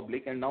numbers are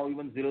public, and now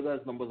even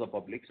Zerodha's numbers are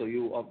public, so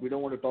we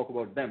don't want to talk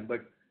about them,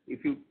 but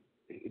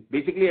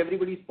basically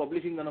everybody's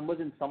publishing the numbers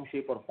in some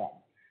shape or form.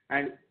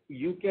 And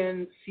you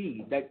can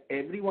see that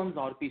everyone's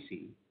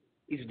RPC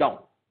is down.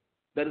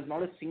 There is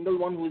not a single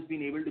one who has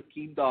been able to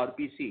keep the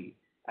RPC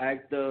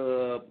at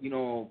the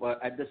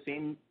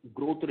same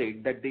growth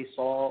rate that they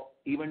saw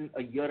even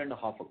a year and a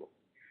half ago.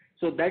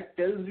 So that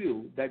tells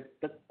you that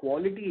the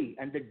quality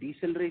and the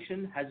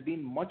deceleration has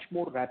been much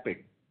more rapid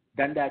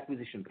than the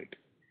acquisition rate.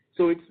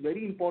 So it's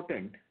very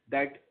important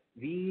that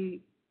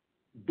we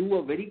do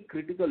a very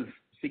critical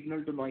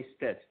signal to noise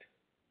test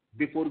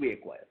before we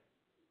acquire.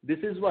 This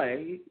is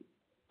why,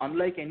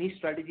 unlike any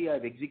strategy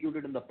I've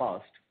executed in the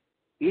past,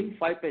 in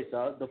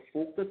 5paisa, the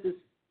focus is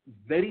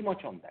very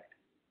much on that.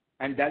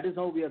 And that is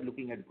how we are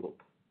looking at growth.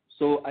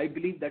 So I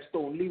believe that's the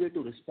only way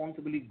to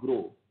responsibly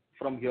grow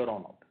from here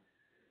on out.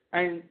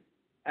 And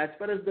as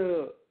far as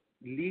the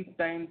lead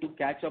time to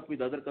catch up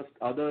with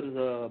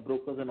other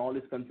brokers and all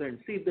is concerned,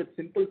 see, the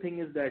simple thing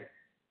is that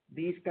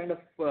these kind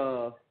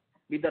of,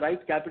 with the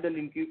right capital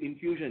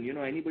infusion,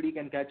 anybody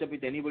can catch up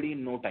with anybody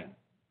in no time.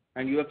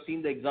 And you have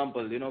seen the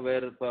example,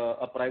 where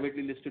a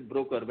privately listed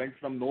broker went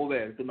from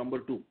nowhere to number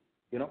two,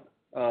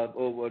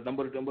 over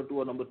number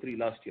two or number three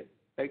last year,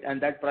 right? And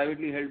that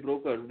privately held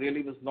broker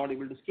really was not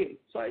able to scale.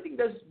 So I think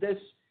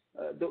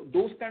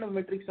those kind of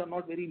metrics are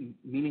not very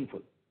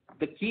meaningful.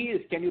 The key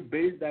is, can you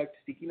build that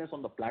stickiness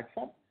on the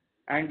platform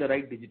and the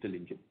right digital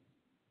engine?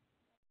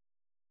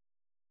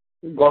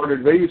 Got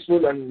it. Very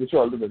useful, and wish you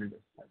all the very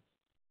best.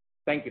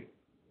 Thank you.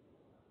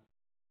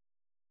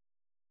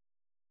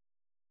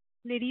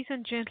 Ladies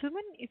and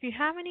gentlemen, if you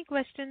have any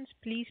questions,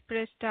 please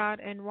press star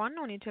and 1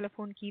 on your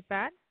telephone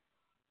keypad.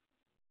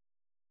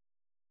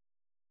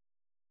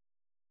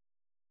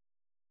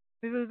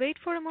 We will wait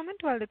for a moment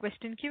while the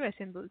question queue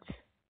assembles.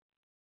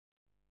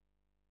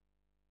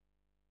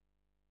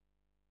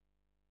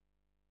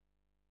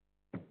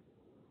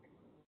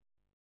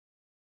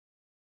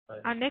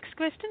 Our next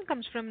question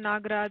comes from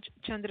Nagaraj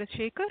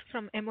Chandrasekhar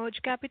from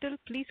Emerge Capital.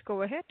 Please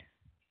go ahead.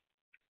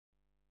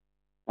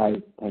 Hi,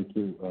 thank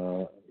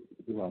you.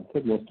 You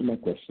answered most of my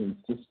questions.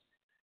 Just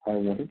I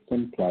wanted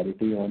some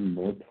clarity on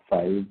note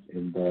 5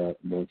 in the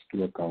notes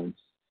to accounts.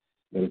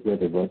 There is a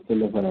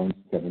reversal of around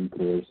 7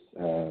 crores,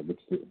 which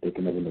is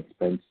taken as an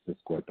expense this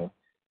quarter.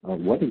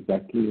 What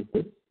exactly is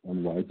this,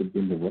 and why is it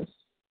being reversed?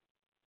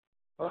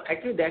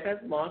 Actually, that has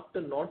marked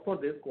not for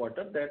this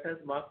quarter, that has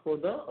marked for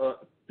the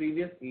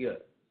previous year,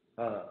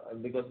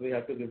 because we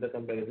have to give the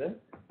comparison.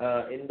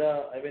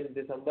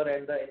 December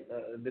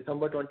and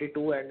December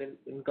 22 and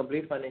in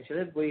complete financial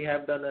year, we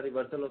have done a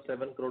reversal of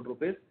 7 crore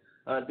rupees.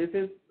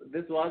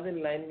 This was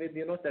in line with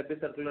SEBI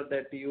circular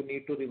that you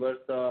need to reverse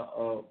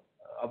the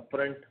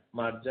upfront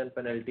margin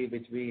penalty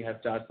which we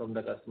have charged from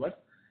the customers,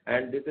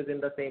 and this is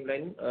in the same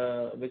line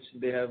which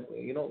they have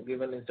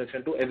given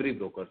instruction to every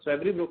broker. So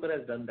every broker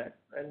has done that,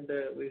 and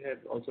we have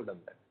also done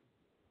that.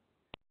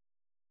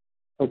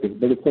 Okay,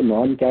 but it's a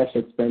non-cash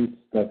expense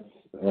that's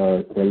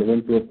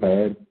relevant to a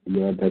prior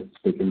year that's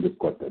taken this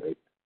quarter, right?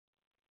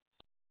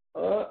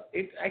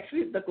 It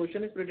actually, the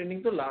question is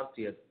pertaining to last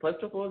year.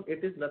 First of all,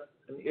 it is not.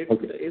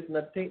 Is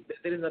nothing.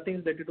 There is nothing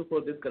related to for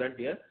this current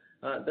year.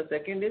 The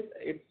second is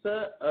it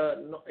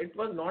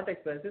was not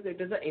expenses. It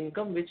is an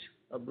income which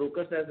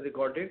brokers has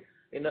recorded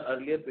in an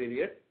earlier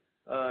period,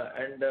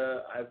 and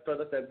after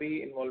the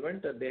SEBI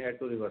involvement, they had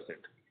to reverse it.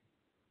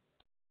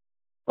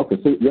 Okay,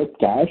 so your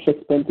cash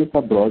expenses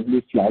are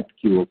broadly flat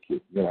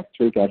QOQ. Your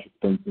actual cash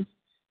expenses,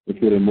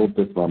 if you remove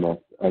this one-off,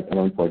 at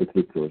around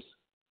 43 crores.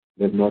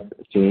 They've not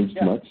changed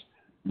much,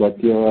 but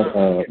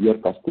your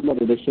customer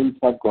additions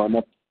have gone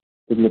up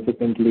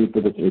significantly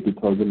to this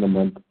 80,000 a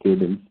month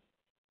cadence.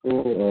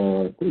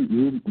 So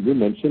you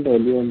mentioned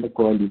earlier in the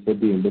call, you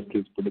said the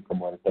industry is pretty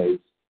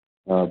commoditized,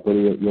 but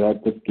you're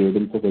at this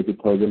cadence of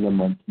 80,000 a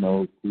month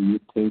now. Who you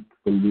think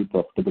will be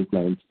profitable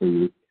clients for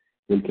you,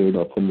 will trade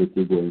often with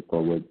you going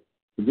forward?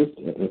 Just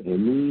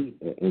any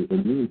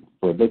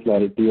further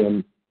clarity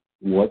on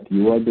what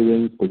you are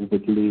doing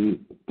specifically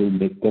to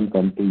make them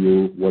come to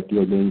you, what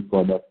you are doing,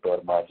 product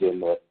or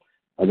margin or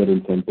other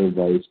incentive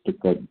wise to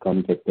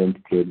come get them to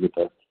trade with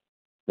us.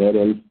 Where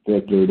else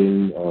they're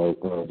trading,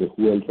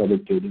 who else are they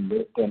trading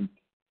with, and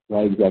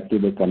why exactly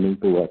they're coming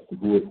to us?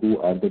 Who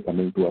are they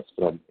coming to us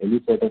from?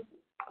 Any sort of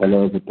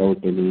color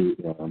without any,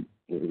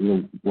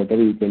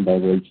 whatever you can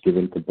divulge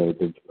given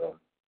comparative.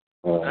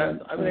 Your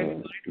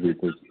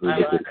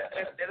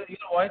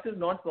voice is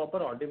not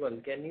proper audible.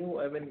 Can you,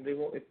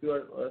 remove if you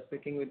are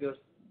speaking with your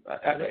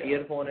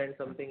earphone and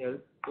something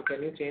else? So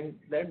can you change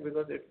that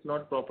because it's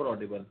not proper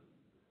audible?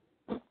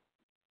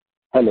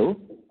 Hello.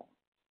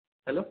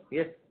 Hello.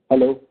 Yes.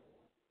 Hello.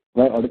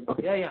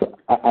 Okay. Yeah. So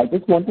I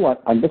just want to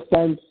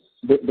understand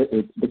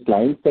the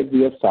clients that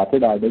we have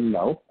started adding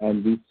now,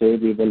 and we say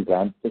we will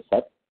ramp this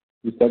up.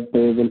 You said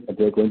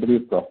they're going to be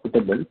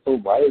profitable. So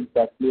why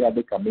exactly are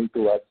they coming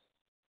to us?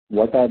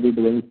 What are we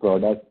doing,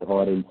 product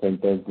or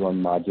incentives on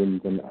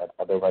margins and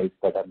otherwise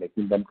that are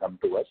making them come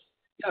to us?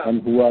 Yeah.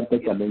 And who are they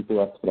coming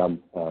to us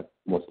from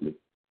mostly?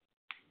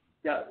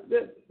 Yeah,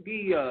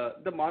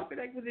 the market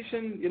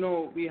acquisition,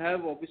 we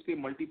have obviously a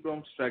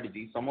multi-pronged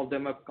strategy. Some of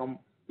them have come,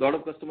 a lot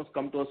of customers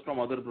come to us from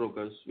other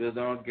brokers where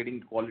they're not getting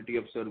quality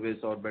of service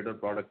or better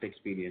product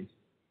experience.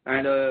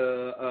 And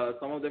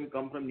some of them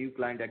come from new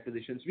client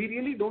acquisitions. We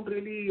really don't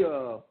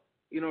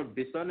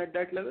discern at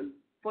that level.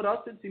 For us,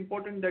 it's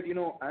important that,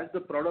 as the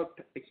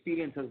product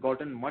experience has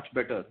gotten much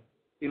better,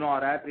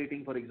 our app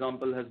rating, for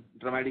example, has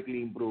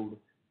dramatically improved.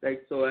 right?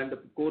 So, and the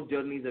core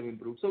journeys have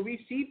improved. So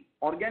we see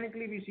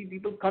organically, we see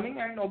people coming,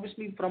 and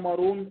obviously from our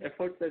own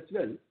efforts as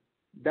well,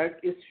 that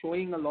is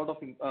showing a lot of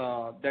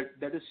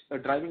that is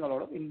driving a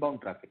lot of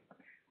inbound traffic.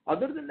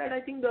 Other than that,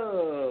 I think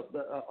the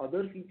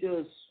other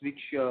features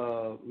which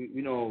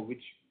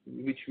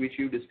which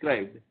you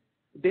described,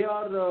 they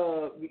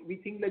are we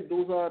think like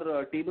those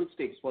are table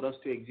stakes for us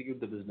to execute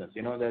the business.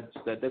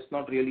 That's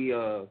not really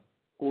a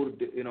core.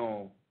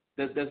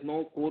 There's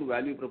no core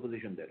value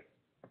proposition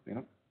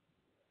there.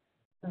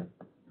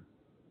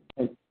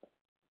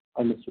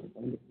 Understood.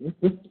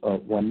 Just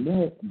one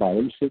more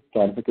balance sheet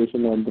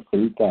clarification on the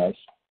free cash.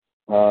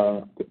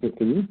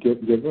 Can you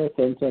give a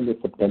sense on the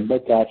September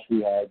cash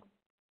we had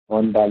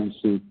on balance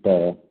sheet,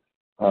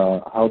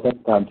 how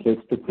that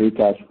translates to free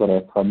cash for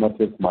us? How much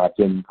is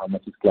margin, how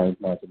much is client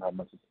margin, how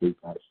much is free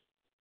cash?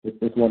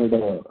 Just wanted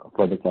a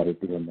further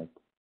clarity on that.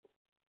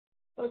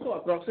 So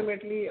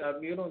approximately, that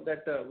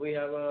we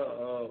have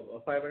a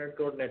 500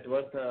 crore net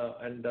worth,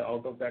 and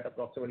out of that,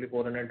 approximately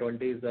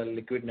 420 is a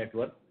liquid net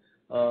worth.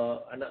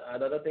 And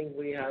another thing,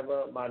 we have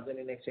a margin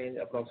in exchange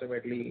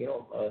approximately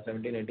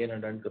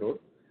 1800 crore.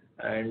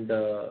 And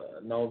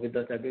now with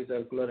the SEBI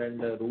circular and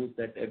the rules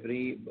that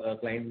every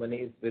client money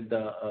is with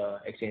the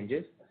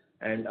exchanges.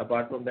 And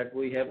apart from that,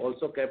 we have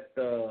also kept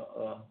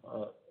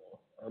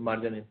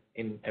margin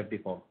in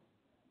FD form.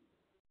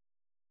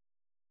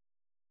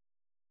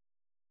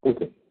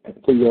 Okay.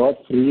 So your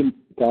free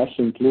cash,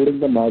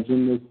 including the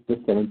margin, is the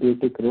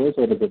 70-80 crores,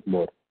 or is it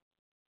more?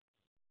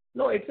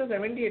 No, it's a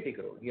 70-80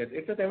 crore. Yes,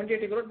 it's a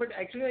 70-80 crore, but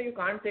actually you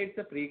can't say it's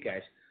a free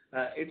cash.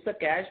 It's a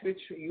cash which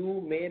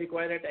you may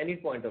require at any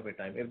point of a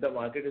time. If the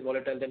market is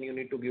volatile, then you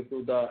need to give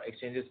to the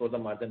exchanges for the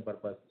margin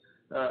purpose.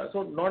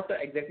 So not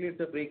exactly it's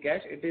a free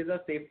cash. It is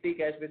a safety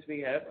cash which we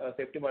have, a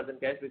safety margin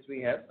cash which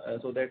we have,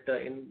 so that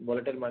in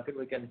volatile market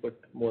we can put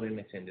more in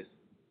exchanges.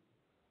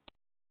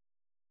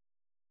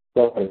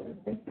 Sorry.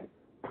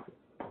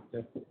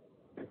 Yeah.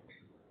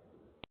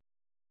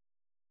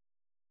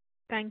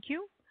 Thank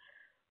you.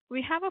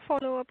 We have a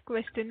follow-up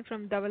question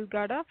from Dhaval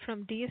Gada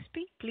from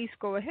DSP. Please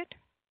go ahead.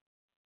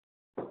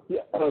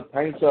 Yeah,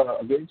 thanks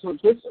again. So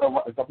just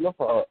a couple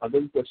of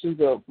other questions.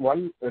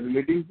 One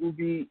relating to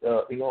the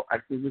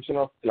acquisition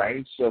of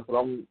clients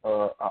from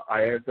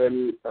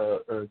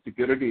IIFL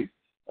Securities.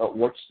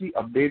 What's the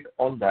update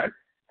on that?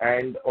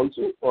 And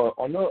also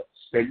on a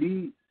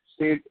steady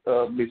state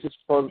basis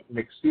for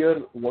next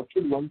year, what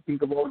should one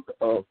think about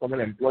from an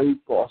employee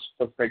cost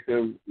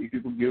perspective? If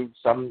you could give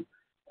some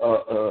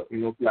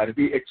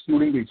clarity,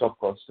 excluding the ESOP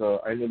costs.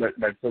 I know that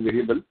that's a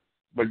variable,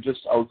 but just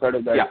outside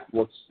of that,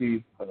 what's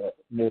the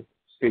more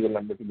stable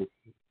number to look?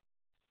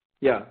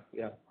 Yeah.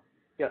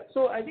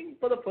 So I think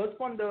for the first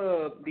one,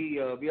 we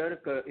are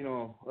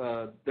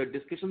the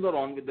discussions are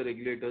on with the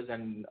regulators,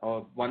 and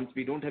once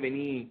we don't have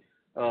any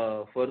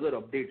further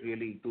update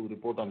really to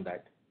report on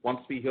that.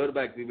 Once we hear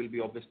back, we will be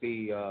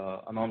obviously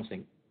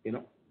announcing.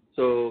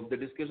 So the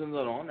discussions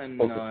are on, and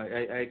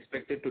okay. I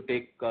expect it to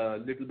take a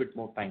little bit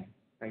more time.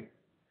 Right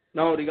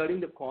now, regarding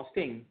the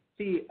costing,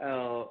 see,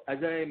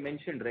 as I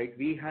mentioned, right,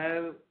 we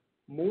have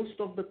most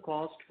of the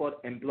cost for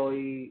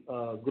employee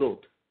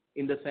growth,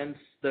 in the sense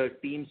the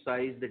team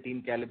size, the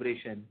team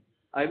calibration.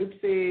 I would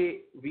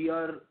say we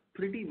are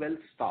pretty well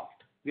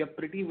staffed. We are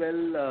pretty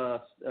well,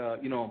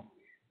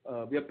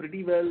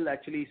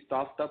 actually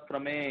staffed up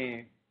from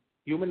a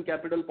human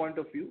capital point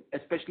of view,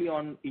 especially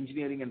on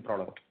engineering and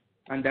product,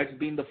 and that's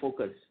been the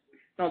focus.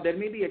 Now, there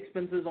may be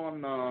expenses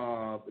on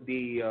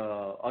the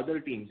other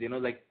teams,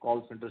 like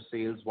call center,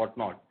 sales,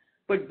 whatnot.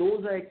 But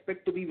those I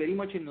expect to be very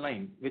much in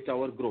line with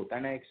our growth.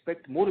 And I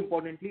expect, more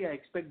importantly, I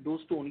expect those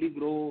to only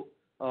grow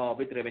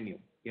with revenue.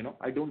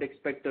 I don't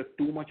expect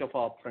too much of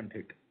an upfront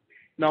hit.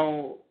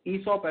 Now,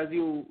 ESOP, as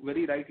you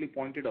very rightly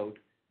pointed out,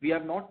 we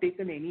have not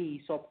taken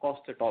any ESOP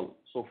costs at all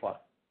so far.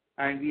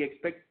 And we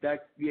expect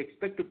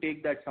to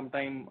take that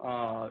sometime,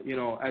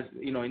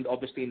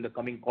 obviously in the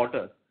coming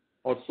quarter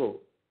or so,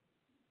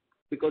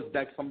 because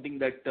that's something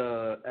that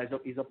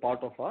is a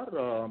part of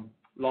our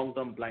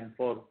long-term plan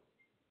for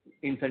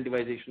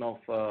incentivization of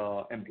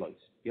employees.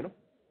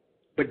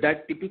 But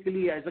that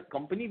typically, as a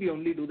company, we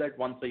only do that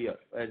once a year.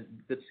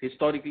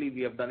 Historically,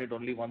 we have done it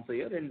only once a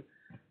year, and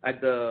at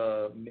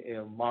the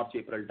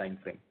March-April time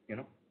frame.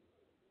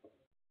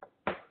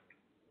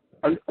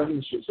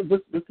 So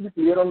just to be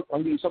clear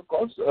on the ESOP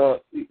costs,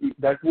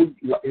 that would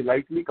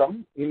likely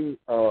come in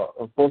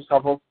first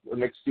half of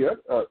next year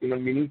in a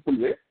meaningful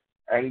way,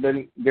 and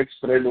then get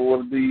spread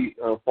over the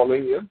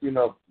following years in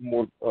a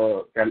more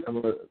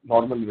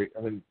normal way.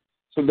 I mean,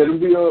 so there will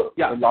be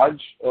a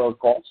large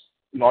cost,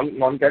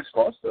 non-cash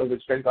cost,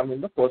 which can come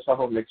in the first half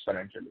of next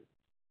financial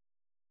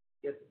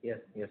year. Yes.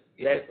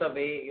 That's the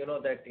way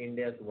that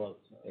India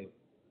works.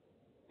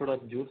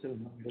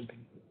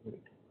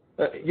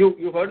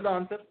 You heard the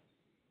answer?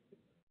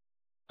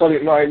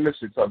 Sorry, no, I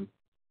missed it. Sorry.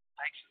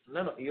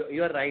 No,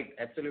 you are right,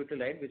 absolutely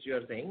right, which you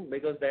are saying,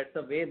 because that's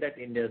the way that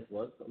India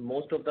works.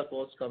 Most of the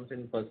cost comes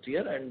in first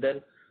year, and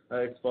then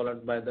it's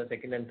followed by the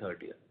second and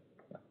third year.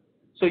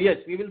 So yes,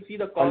 we will see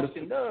the cost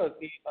in the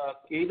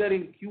either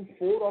in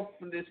Q4 of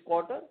this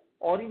quarter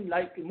or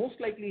most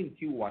likely in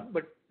Q1,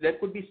 but there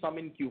could be some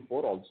in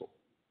Q4 also,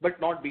 but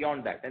not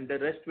beyond that, and the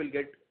rest will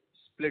get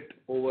split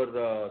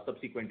over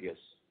subsequent years,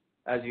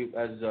 as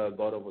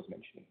Gaurav was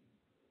mentioning.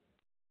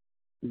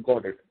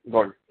 Got it.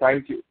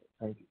 Thank you.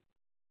 Thank you.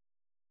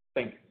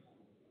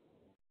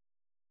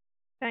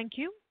 Thank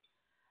you.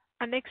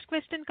 Our next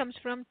question comes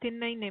from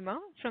Tinnai Nema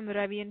from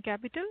Ravian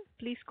Capital.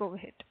 Please go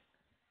ahead.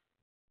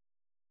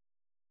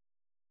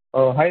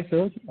 Hi,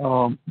 sir.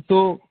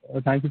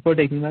 Thank you for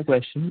taking my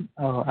question.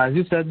 As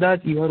you said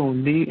that you are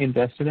only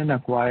interested in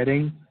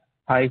acquiring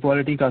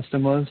high-quality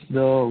customers,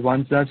 the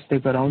ones that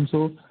stick around.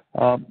 So,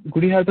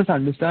 could you help us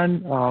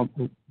understand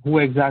who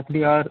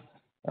exactly are,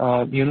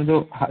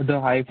 the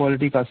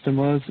high-quality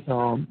customers?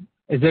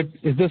 Is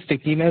the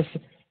stickiness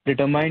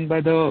determined by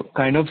the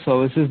kind of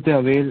services they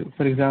avail?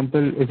 For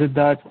example, is it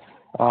that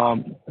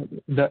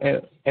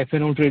the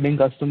F&O trading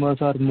customers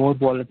are more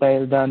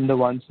volatile than the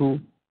ones who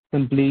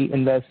simply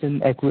invest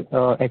in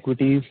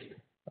equities?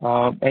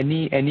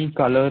 Any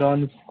color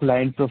on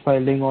client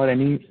profiling or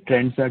any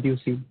trends that you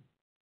see?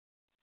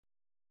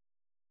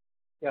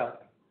 Yeah,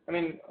 I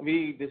mean,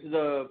 this is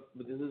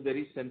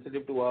very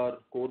sensitive to our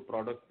core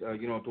product,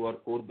 to our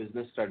core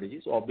business strategy.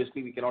 So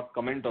obviously we cannot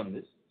comment on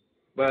this,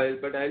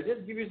 but I'll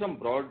just give you some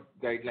broad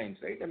guidelines,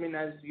 right? I mean,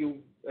 as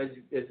we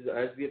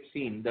have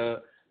seen,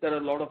 there are a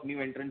lot of new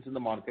entrants in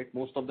the market.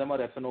 Most of them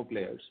are F&O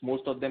players.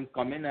 Most of them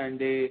come in and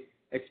they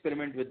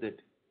experiment with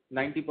it.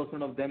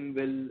 90% of them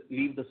will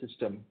leave the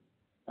system,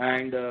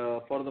 and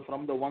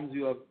from the ones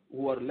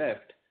who are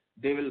left,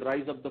 they will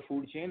rise up the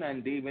food chain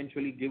and they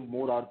eventually give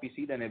more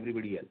RPC than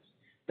everybody else.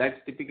 That's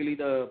typically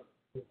the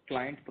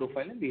client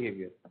profile and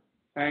behavior.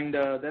 And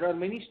there are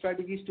many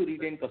strategies to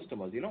retain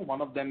customers.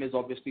 One of them is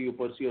obviously you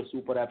pursue a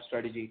super app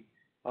strategy.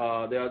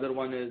 The other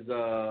one is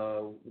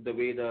the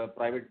way the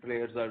private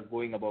players are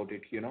going about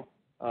it.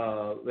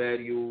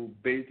 Where you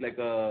build like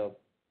a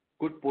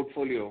good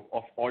portfolio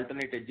of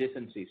alternate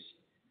adjacencies.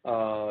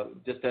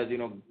 Just as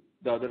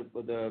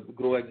the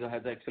GrowEx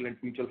has an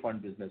excellent mutual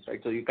fund business, right?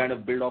 So you kind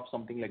of build off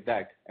something like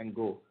that and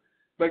go.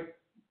 But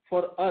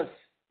for us,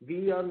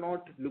 we are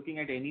not looking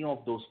at any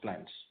of those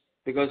plans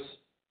because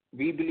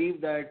we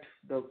believe that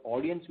the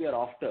audience we are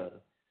after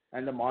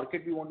and the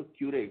market we want to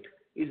curate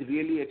is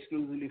really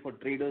exclusively for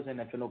traders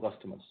and F&O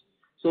customers.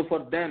 So for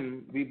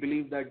them, we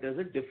believe that there's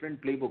a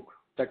different playbook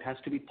that has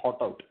to be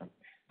thought out.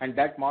 And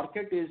that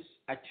market is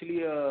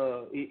actually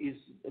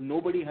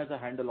nobody has a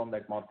handle on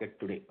that market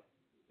today.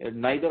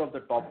 Neither of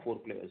the top 4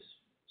 players.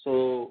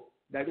 So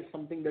that is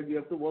something that we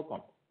have to work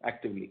on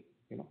actively.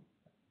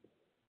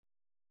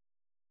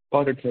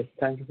 Got it, sir.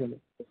 Thank you so much.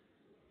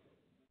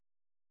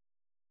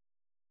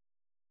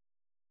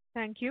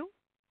 Thank you.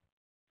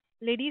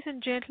 Ladies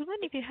and gentlemen,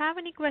 if you have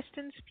any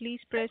questions,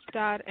 please press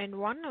star and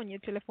 1 on your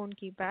telephone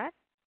keypad.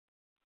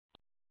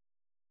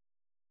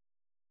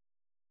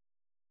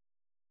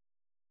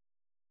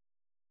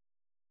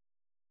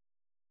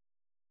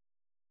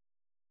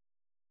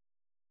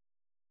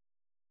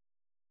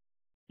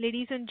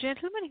 Ladies and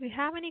gentlemen, if you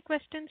have any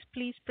questions,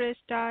 please press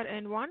star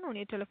and 1 on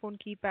your telephone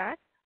keypad.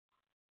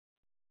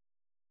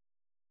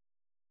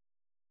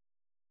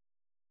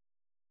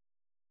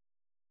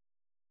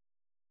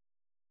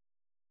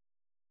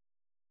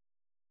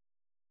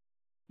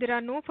 There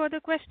are no further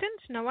questions.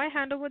 Now I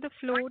hand over the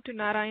floor to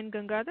Narayan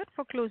Gangadhar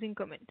for closing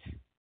comments.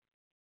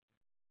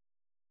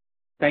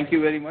 Thank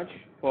you very much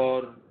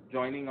for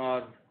joining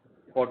our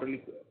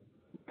quarterly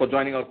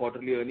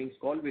earnings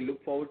call. We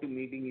look forward to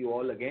meeting you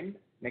all again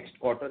next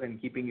quarter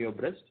and keeping you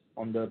abreast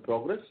on the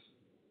progress.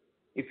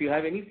 If you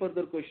have any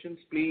further questions,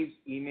 please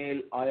email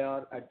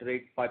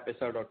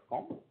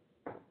ir@5paisa.com.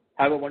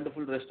 Have a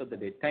wonderful rest of the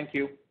day. Thank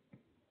you.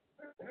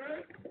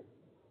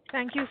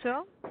 Thank you,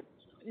 sir.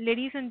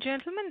 Ladies and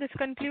gentlemen, this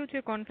concludes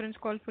your conference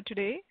call for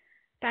today.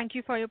 Thank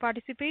you for your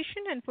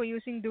participation and for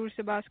using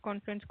Doorsabha's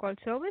conference call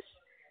service.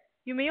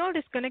 You may all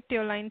disconnect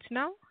your lines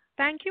now.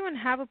 Thank you and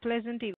have a pleasant evening.